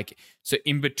like, so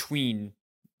in between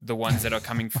the ones that are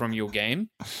coming from your game,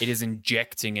 it is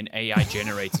injecting an AI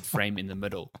generated frame in the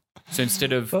middle. So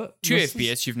instead of 2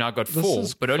 FPS, you've now got 4,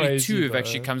 but only 2 have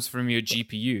actually comes from your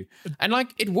GPU. And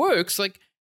like, it works. Like,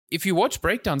 if you watch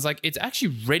breakdowns, like, it's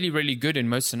actually really, really good in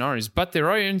most scenarios. But there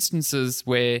are instances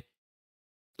where,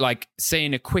 like, say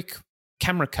in a quick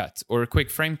camera cut or a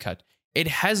quick frame cut, it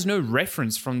has no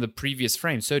reference from the previous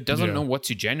frame. So it doesn't know what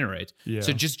to generate. So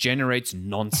it just generates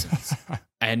nonsense.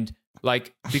 And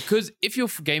like, because if your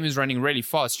game is running really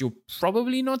fast, you'll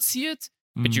probably not see it,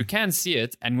 but you can see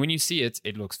it. And when you see it,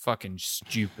 it looks fucking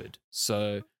stupid.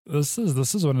 So this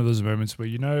is one of those moments where,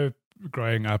 you know,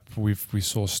 growing up, we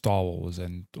saw Star Wars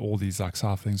and all these like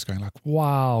sci-fi things going like,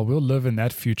 wow, we'll live in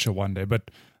that future one day. But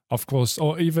of course,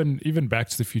 or even Back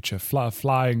to the Future,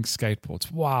 flying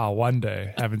skateboards. Wow, one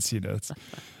day, haven't seen it.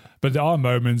 But there are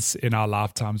moments in our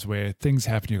lifetimes where things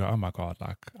happen. You go, oh my God,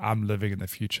 like I'm living in the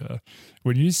future.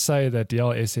 When you say that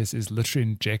DLSS is literally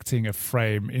injecting a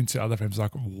frame into other frames,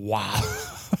 like, wow.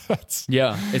 It's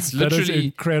literally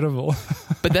incredible.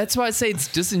 But that's why I say it's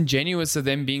disingenuous of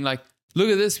them being like, look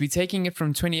at this, we're taking it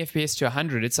from 20 FPS to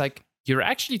 100. It's like, you're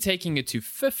actually taking it to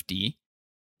 50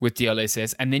 with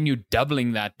DLSS, and then you're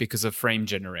doubling that because of frame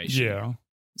generation. Yeah.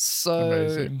 So...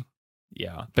 amazing.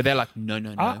 Yeah, but they're like, no,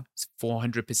 it's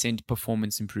 400%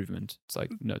 performance improvement. It's like,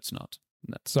 no, it's not.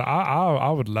 No. So I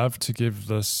would love to give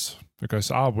this, because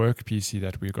our work PC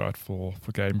that we got for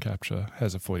game capture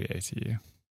has a 4080.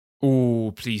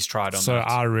 Oh, please try it on so that.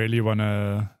 I really want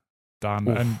to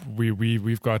and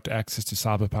we've got access to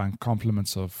Cyberpunk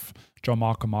compliments of John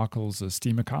Michael's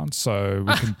Steam account, so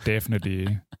we can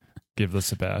definitely give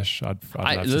this a bash. I'd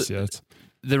love to see it.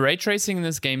 The ray tracing in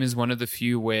this game is one of the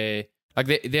few where,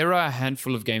 like, there are a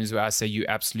handful of games where I say you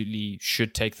absolutely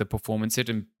should take the performance hit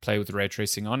and play with ray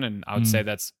tracing on, and I would say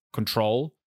that's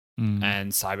Control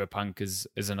and Cyberpunk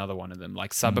is another one of them.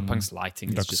 Like, Cyberpunk's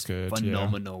lighting is just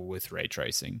phenomenal with ray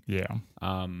tracing. Yeah.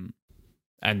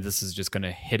 And this is just going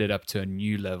to hit it up to a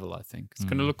new level, I think. It's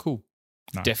going to look cool.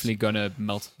 Nice. Definitely going to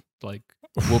melt. Like,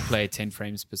 we'll play at 10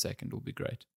 frames per second. It'll be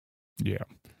great. Yeah.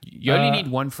 You only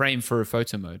need 1 frame for a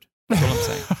photo mode. That's all I'm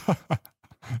saying.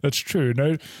 That's true.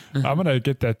 No, I'm gonna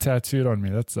get that tattooed on me.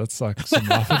 That's like some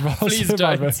life advice. Please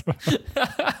don't.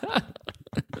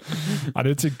 I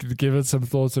need to give it some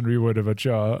thoughts and reword it, but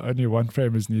yeah, only 1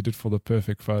 frame is needed for the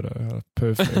perfect photo.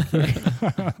 Perfect.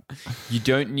 You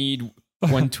don't need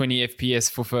 120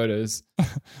 FPS for photos.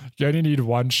 You only need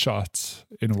 1 shot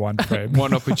in 1 frame.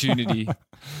 1 opportunity.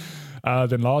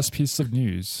 Then last piece of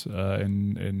news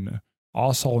in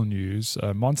arsehole news,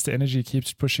 Monster Energy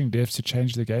keeps pushing devs to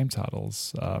change their game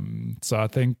titles. So I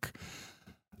think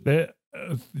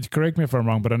correct me if I'm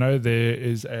wrong, but I know there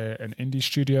is an indie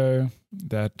studio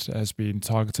that has been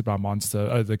targeted by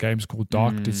Monster. The game's called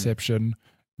Dark Deception,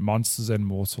 Monsters and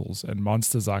Mortals. And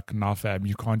Monsters like, nah fam,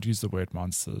 you can't use the word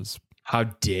monsters. How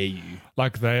dare you?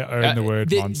 Like, they own the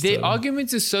word monster. Their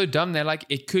arguments are so dumb. They're like,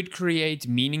 it could create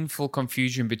meaningful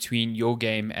confusion between your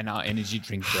game and our energy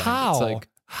drink brand. How? It's like,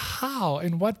 how?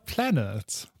 In what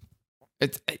planet?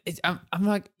 I'm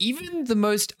like, even the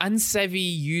most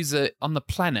unsavvy user on the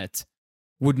planet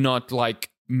would not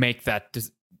like make that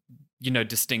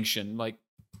distinction. Like,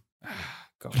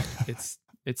 God, it's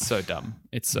so dumb.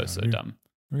 It's so dumb.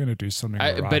 We're gonna do something.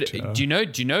 Right here. Do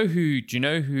you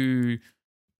know who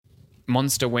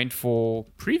Monster went for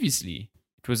previously?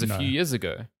 It was a few years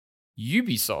ago.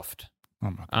 Ubisoft.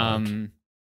 Oh my God.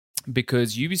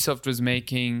 Because Ubisoft was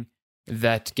making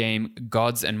that game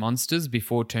Gods and Monsters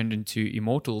before it turned into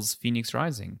Immortals Phoenix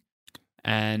Rising.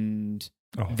 And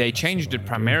they changed it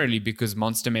primarily because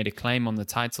Monster made a claim on the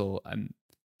title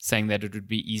saying that it would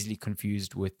be easily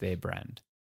confused with their brand.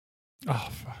 Oh,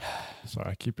 fuck.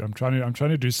 Sorry, I'm trying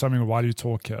to do something while you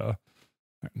talk here.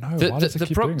 No,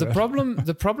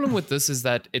 the problem with this is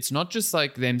that it's not just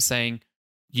like them saying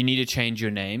you need to change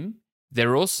your name.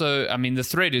 They're also, I mean, the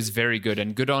thread is very good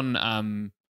and good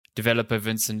on developer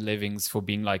Vincent Levings for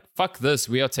being like, fuck this,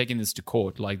 we are taking this to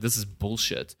court. Like, this is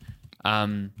bullshit.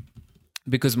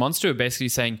 Because Monster are basically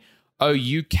saying, oh,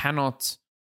 you cannot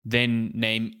then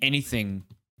name anything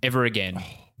ever again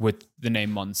with the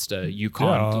name Monster. You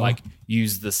can't like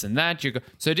use this and that.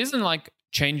 So it isn't like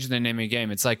change the name of the game.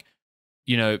 It's like,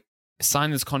 you know,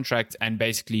 sign this contract and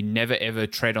basically never ever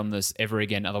tread on this ever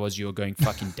again. Otherwise, you're going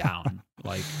fucking down.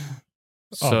 Like,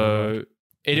 so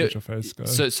it's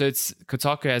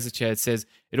Kotaku has it here. It says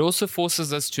it also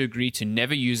forces us to agree to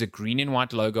never use a green and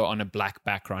white logo on a black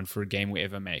background for a game we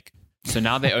ever make. So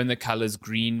now they own the colors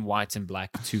green, white, and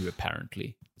black too.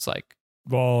 Apparently, it's like.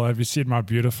 Well, have you seen my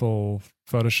beautiful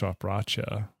Photoshop right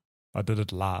here? I did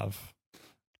it live.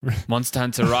 Monster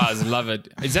Hunter Rise, love it.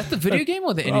 Is that the video game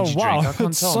or the energy drink? I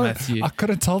can't tell, Matthew. I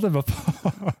couldn't tell them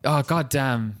apart. Oh,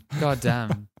 goddamn.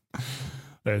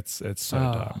 It's so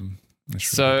dumb.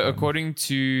 So, according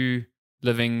to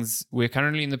Livings, we're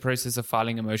currently in the process of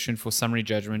filing a motion for summary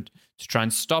judgment to try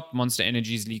and stop Monster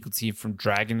Energy's legal team from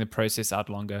dragging the process out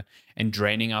longer and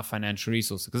draining our financial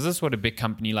resources. Because this is what a big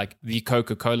company like the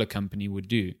Coca-Cola company would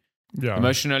do. Yeah. The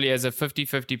motion only has a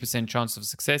 50% chance of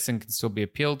success and can still be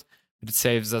appealed, but it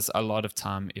saves us a lot of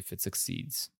time if it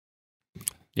succeeds.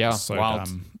 Yeah, so wild.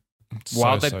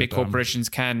 Wild that big corporations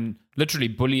can, literally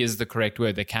bully is the correct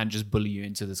word. They can just bully you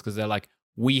into this because they're like,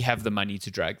 we have the money to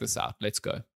drag this out. Let's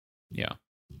go. Yeah.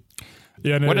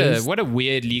 Yeah. No, what a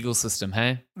weird legal system,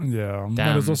 hey? Yeah.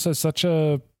 Damn. There's also such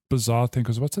a bizarre thing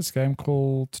because what's this game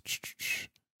called?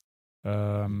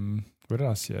 Where did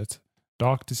I see it?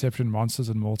 Dark Deception, Monsters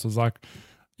and Mortals. Like,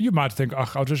 you might think,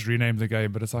 I'll just rename the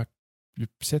game, but it's like, you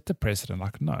set the precedent.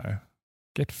 Like, no,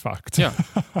 get fucked. Yeah.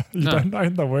 You don't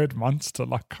own the word monster.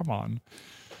 Like, come on.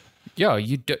 Yeah,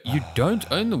 you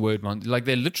don't own the word monster. Like,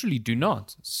 they literally do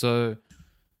not. So,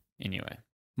 anyway,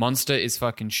 Monster is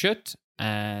fucking shit,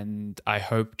 and I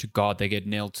hope to God they get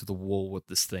nailed to the wall with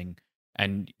this thing.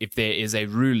 And if there is a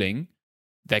ruling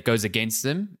that goes against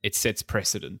them, it sets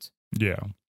precedent. Yeah.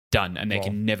 Done, and they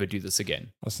can never do this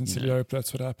again. I sincerely hope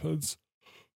that's what happens.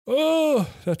 Oh,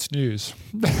 that's news.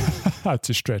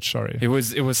 To stretch, sorry. It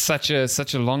was such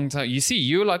a long time. You see,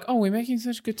 you were like, oh, we're making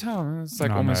such good time. It's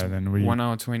like almost 1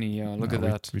 hour 20. Yeah, look at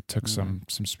that. We took some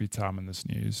sweet time in this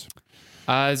news.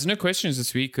 There's no questions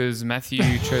this week because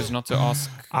Matthew chose not to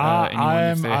ask anyone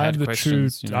if they had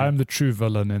questions. I am the true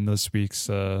villain in this week's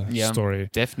story.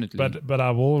 Definitely. But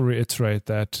I will reiterate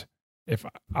that if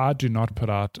I do not put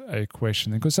out a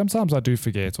question, because sometimes I do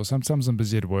forget or sometimes I'm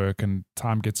busy at work and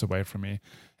time gets away from me.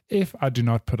 If I do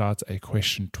not put out a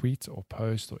question tweet or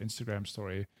post or Instagram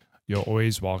story, you're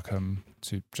always welcome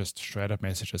to just straight up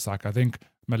message us. Like, I think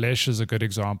Malesh is a good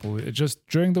example. It just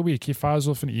during the week, he fires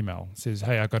off an email, says,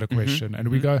 hey, I got a question. And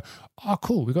we go, oh,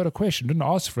 cool, we got a question. Didn't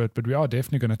ask for it, but we are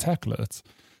definitely going to tackle it.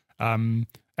 And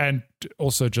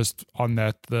also just on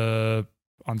that,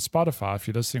 on Spotify, if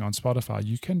you're listening on Spotify,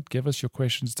 you can give us your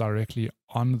questions directly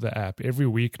on the app. Every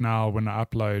week now when I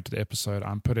upload the episode,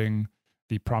 I'm putting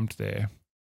the prompt there.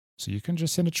 So you can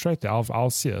just send it straight there.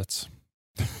 I'll see it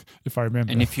if I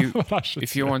remember. And if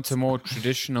you want a more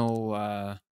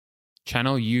traditional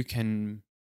channel, you can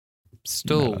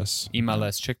still email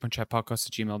us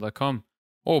checkpointchatpodcast@gmail.com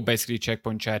or basically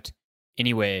checkpointchat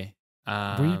anywhere.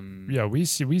 We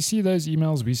see those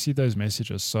emails, we see those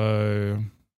messages. So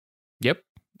yep,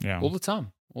 yeah, all the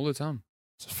time.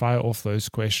 So fire off those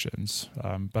questions.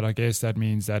 But I guess that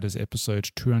means that is episode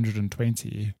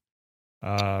 220.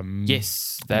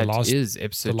 Yes, that is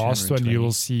episode. The last one you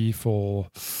will see for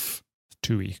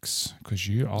 2 weeks because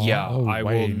you are. Yeah, I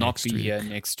will not be week. here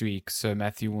next week, so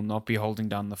Matthew will not be holding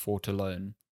down the fort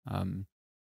alone. I'm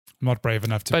not brave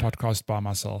enough to podcast by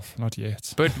myself, not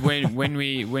yet. But when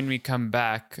we come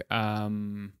back, I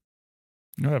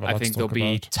think there'll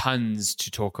be tons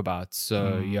to talk about.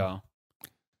 So yeah.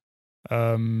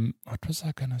 What was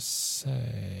I gonna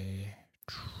say?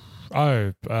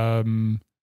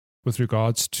 With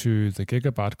regards to the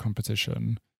Gigabyte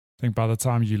competition, I think by the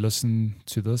time you listen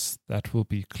to this, that will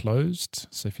be closed.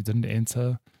 So if you didn't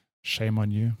enter, shame on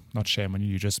you. Not shame on you,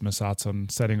 you just miss out on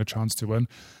setting a chance to win.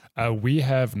 We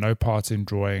have no part in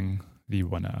drawing the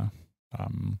winner.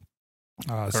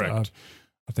 Correct.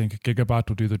 I think Gigabyte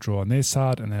will do the draw on their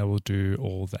side, and they will do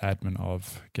all the admin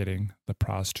of getting the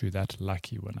prize to that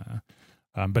lucky winner.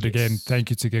 But again, thank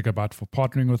you to Gigabyte for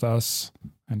partnering with us.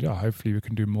 And yeah, hopefully we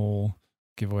can do more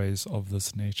giveaways of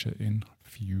this nature in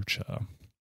future.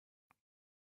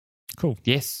 Cool.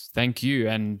 Yes, thank you.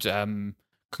 And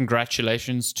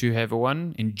congratulations to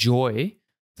everyone. Enjoy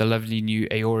the lovely new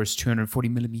Aorus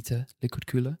 240mm liquid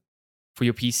cooler for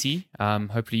your PC.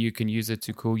 Hopefully you can use it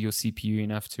to cool your CPU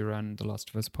enough to run The Last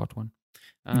of Us Part 1.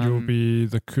 You'll be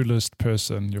the coolest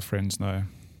person your friends know.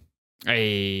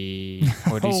 Hey,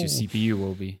 or at least your CPU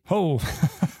will be. Oh.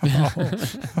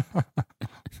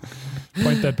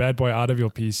 Point that bad boy out of your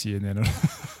PC and then...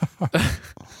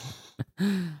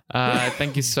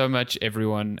 Thank you so much,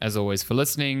 everyone, as always, for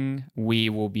listening. We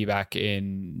will be back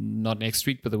in not next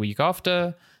week, but the week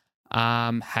after.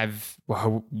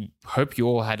 Hope you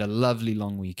all had a lovely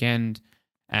long weekend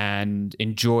and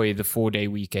enjoy the 4-day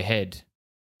week ahead.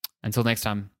 Until next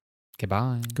time,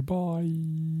 goodbye.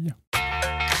 Goodbye.